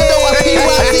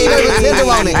 PYT, baby, tender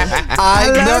on it. All right,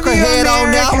 love America, you, head on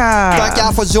America. out. Thank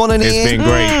y'all for joining It's in. been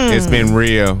great. It's been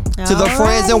real. To the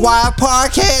Friends and Wild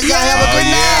podcast. Y'all have a Oh good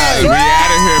yeah, night. we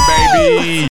out of here,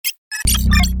 baby.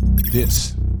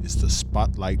 This is the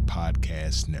Spotlight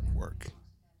Podcast Network.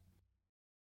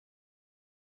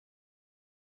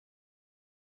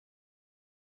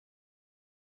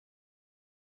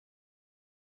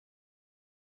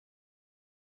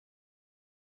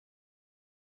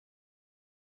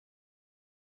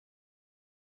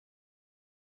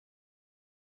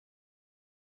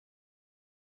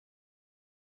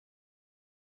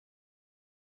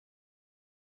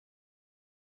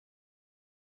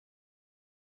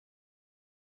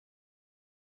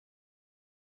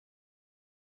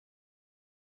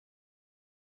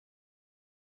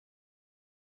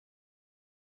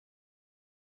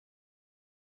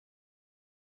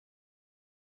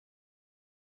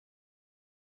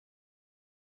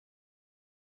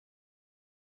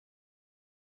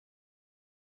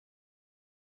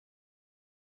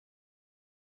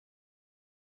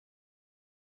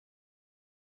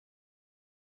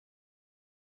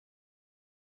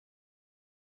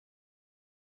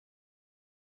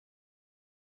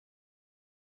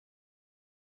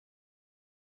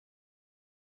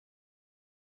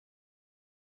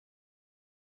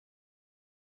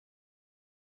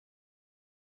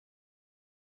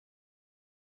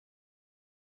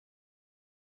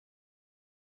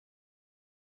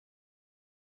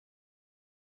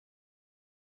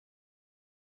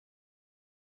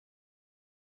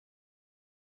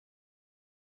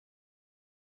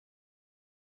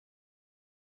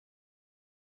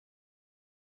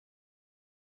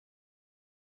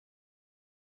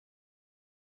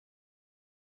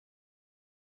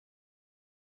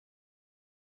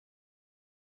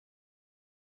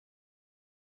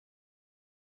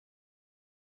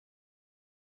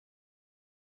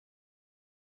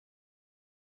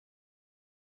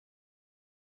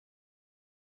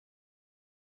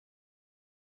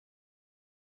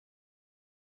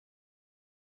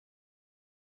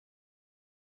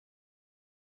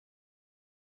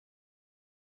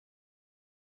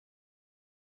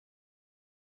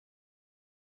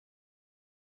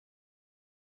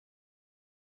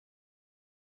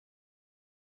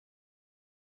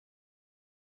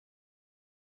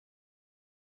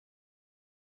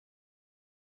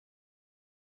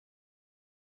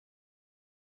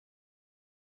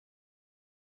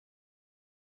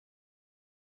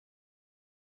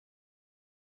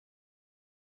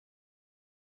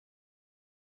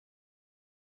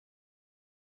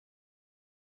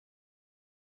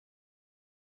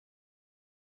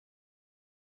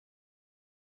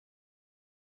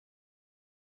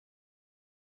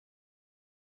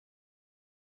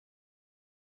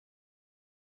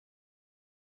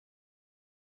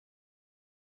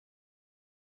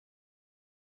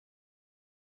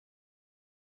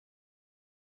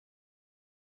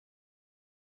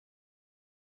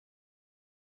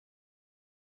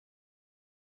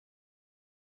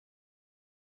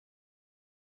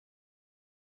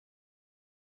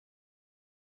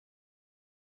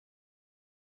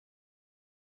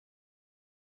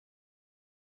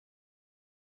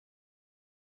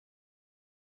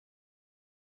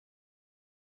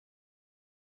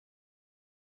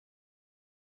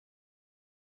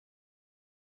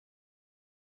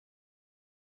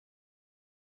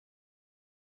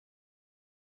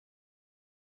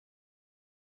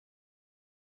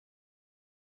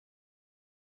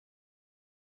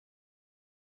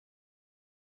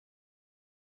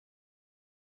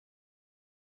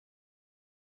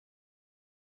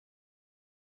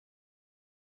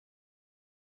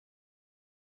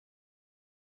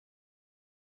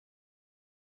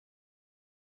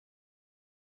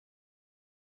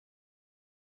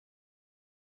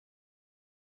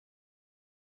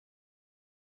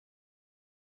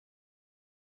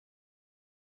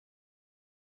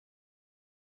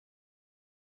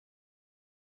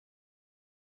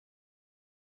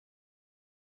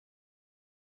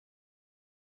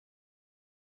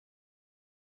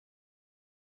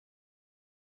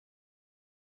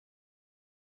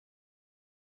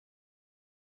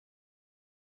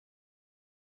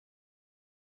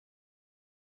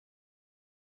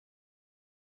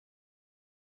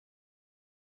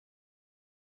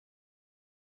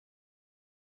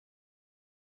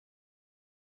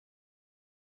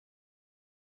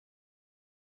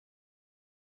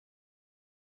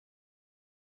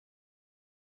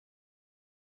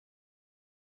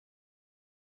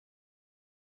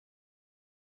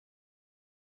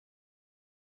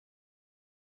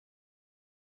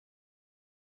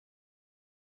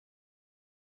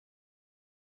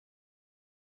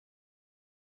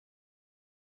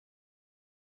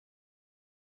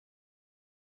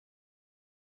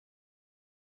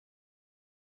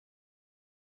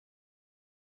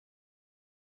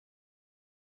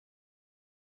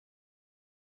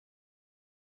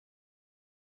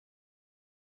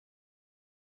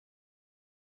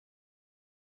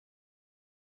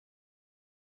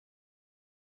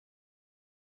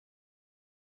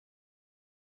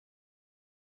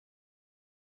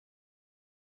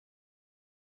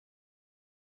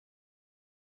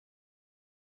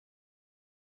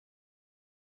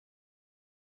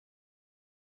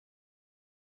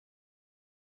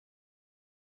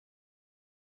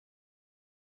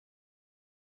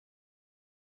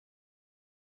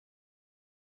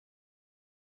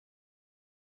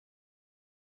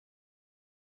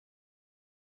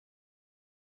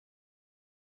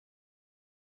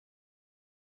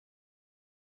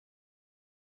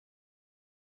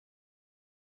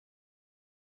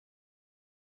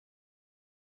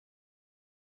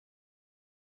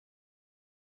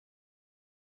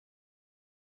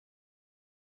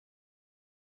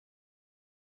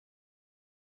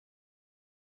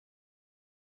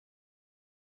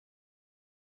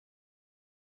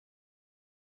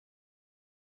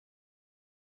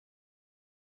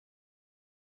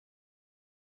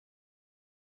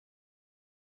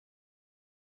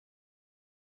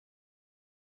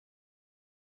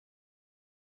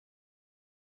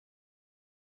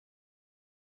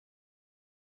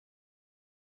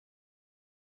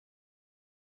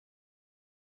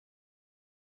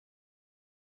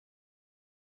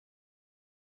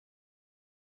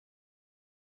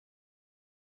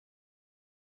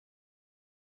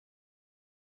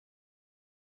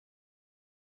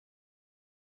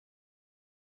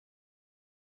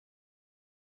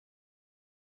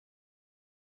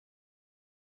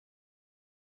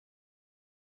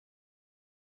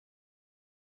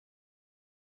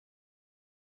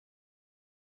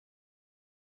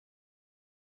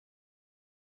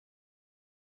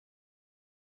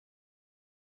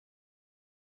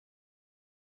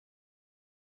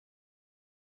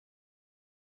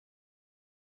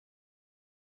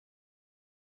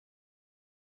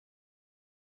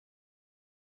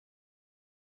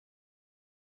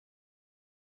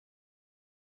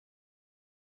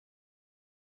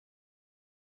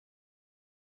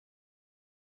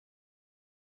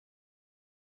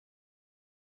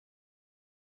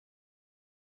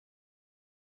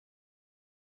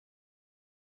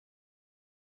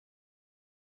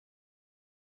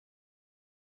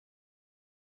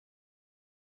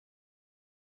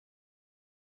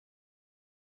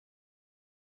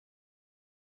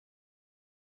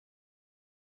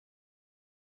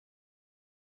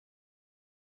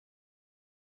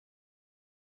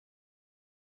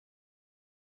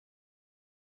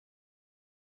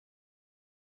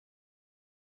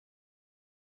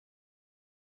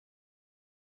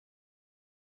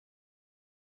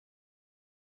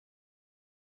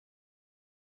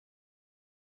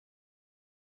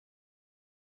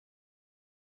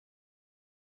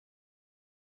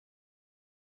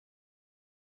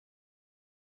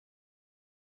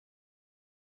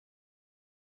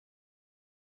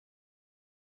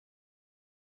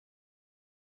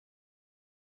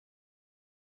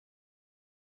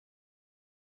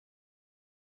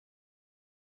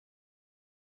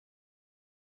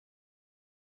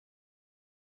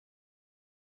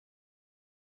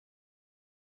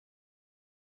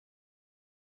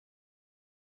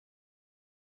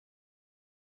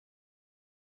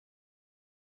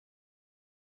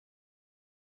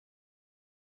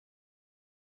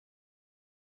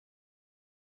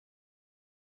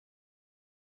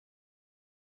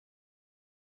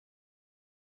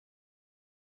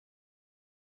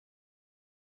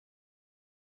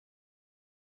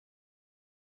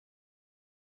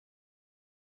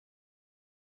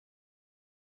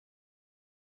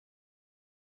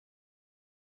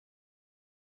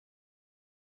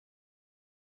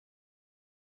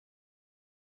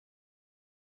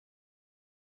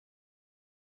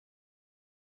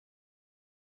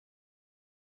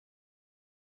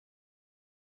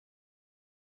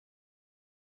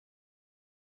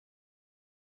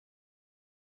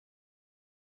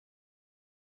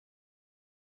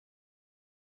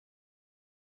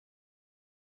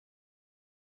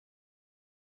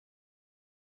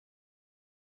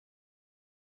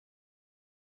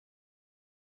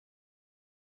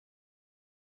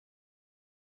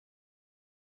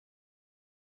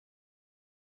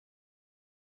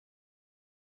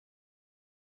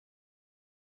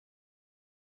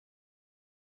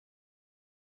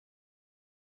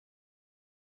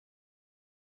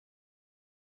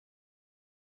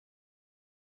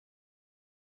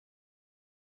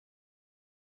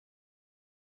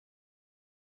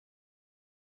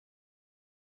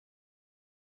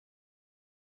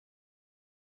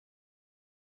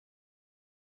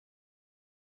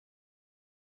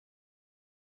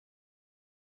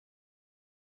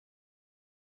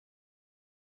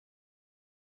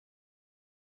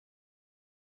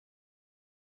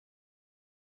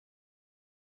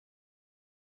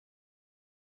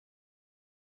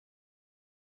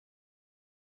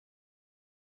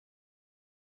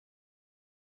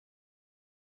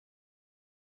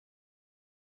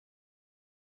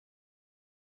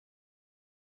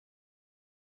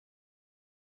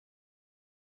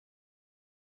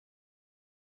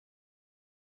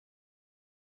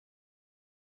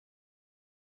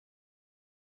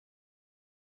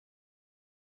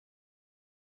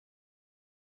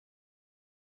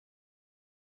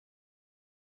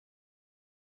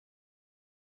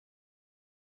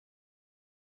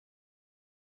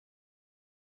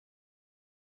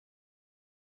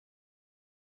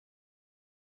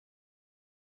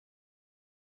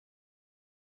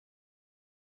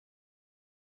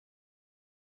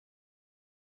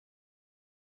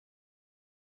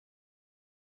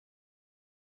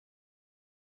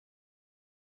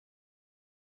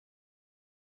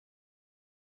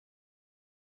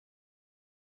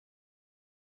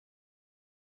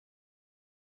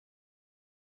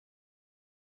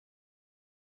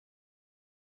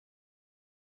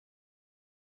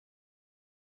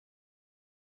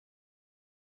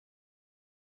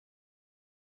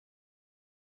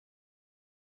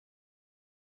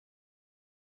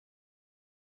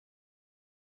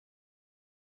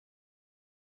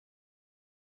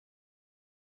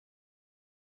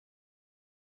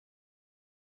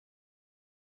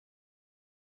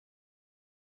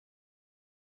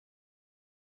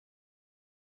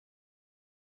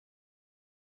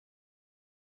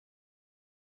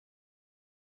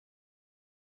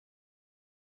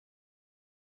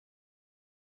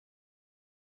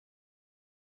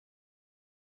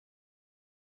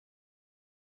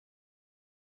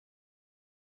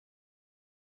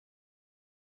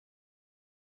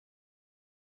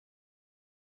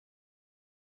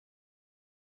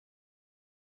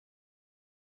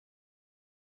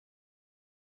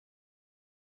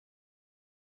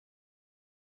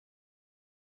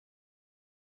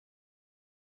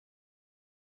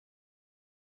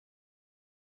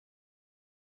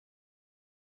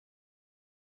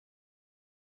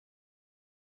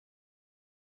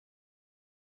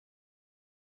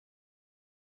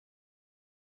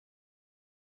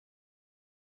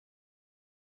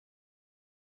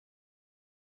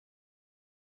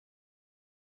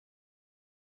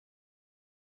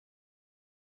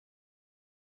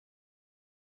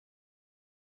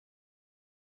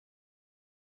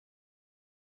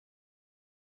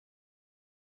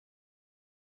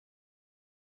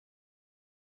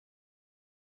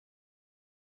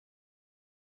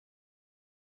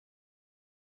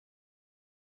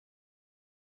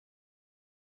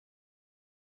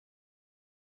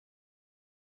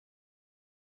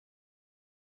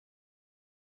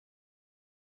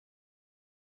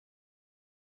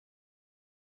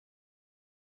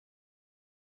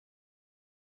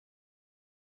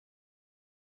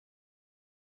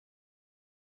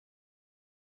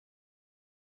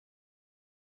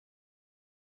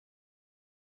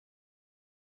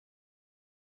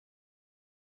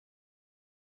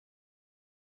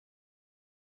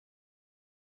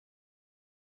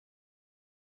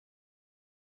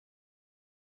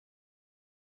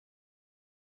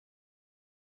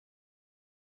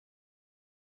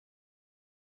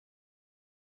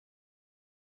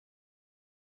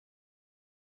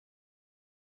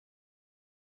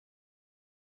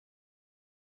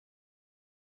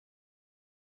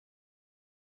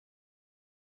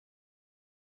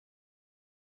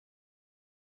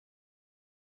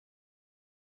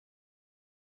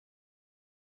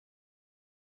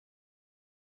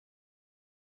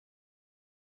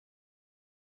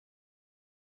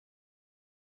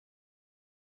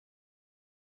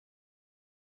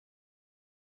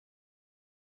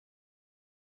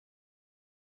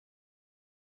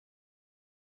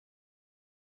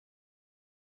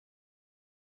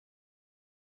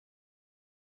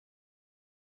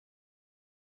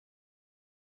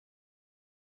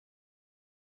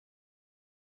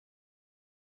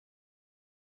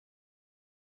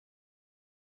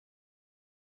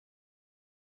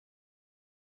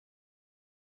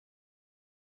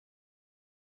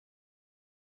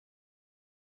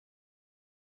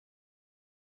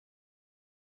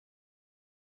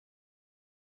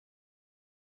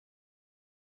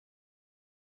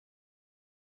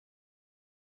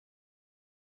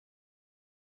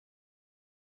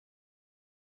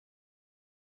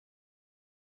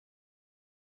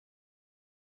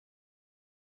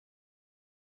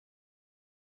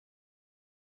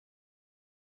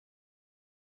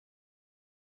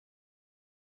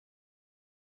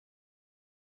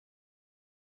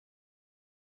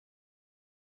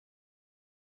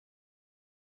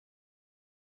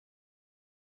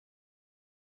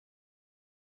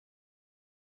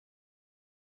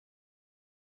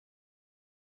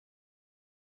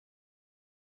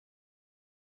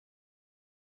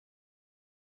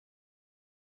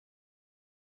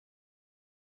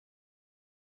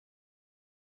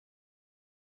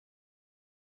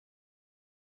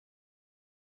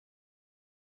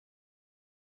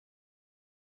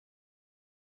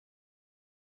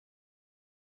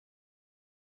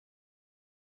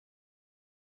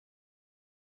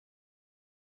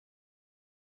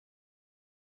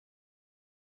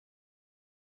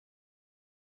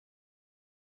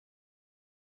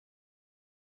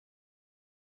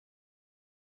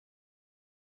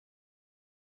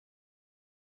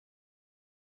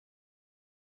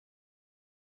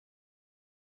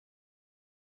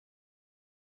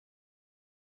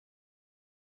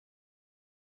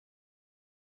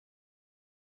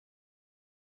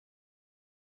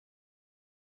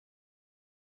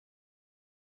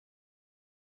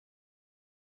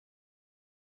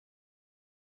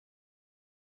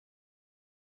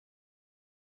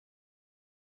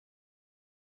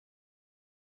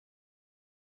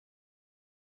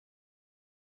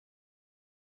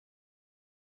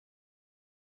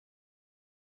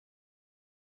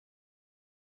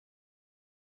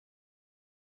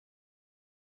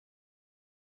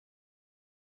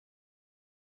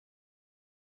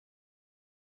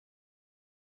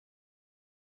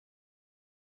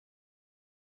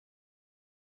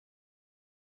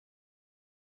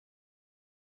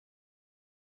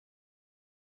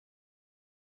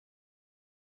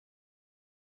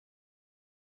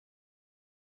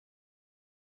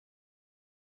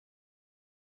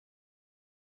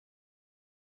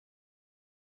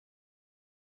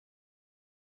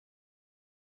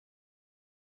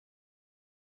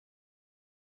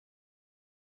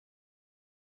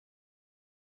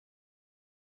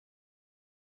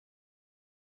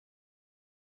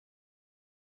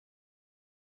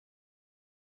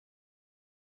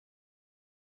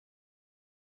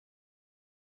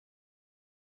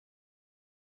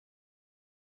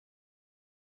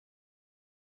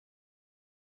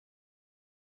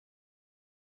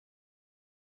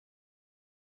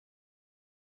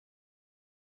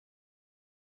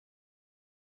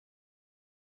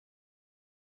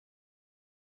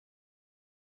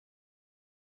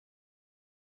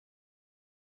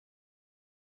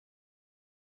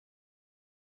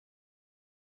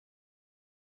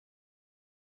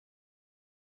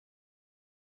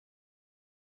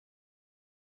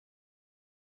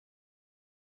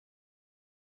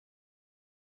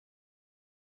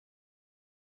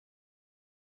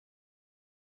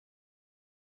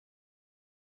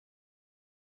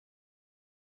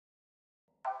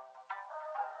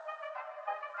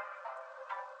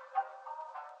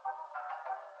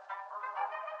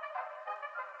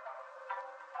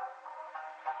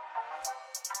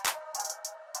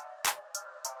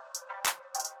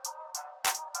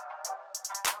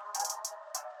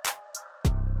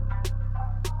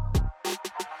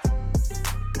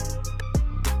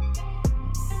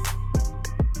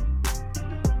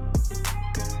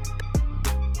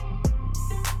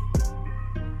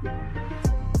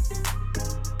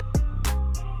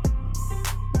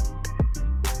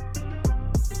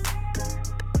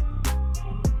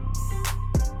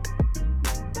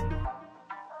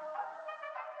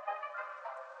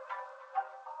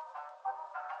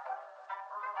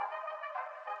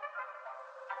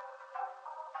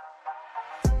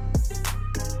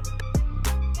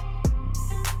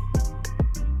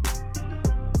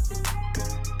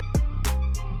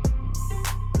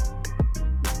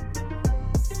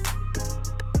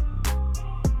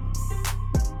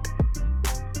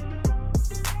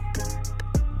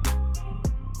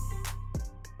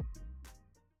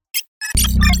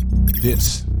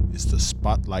 This is the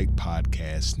Spotlight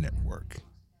Podcast Network.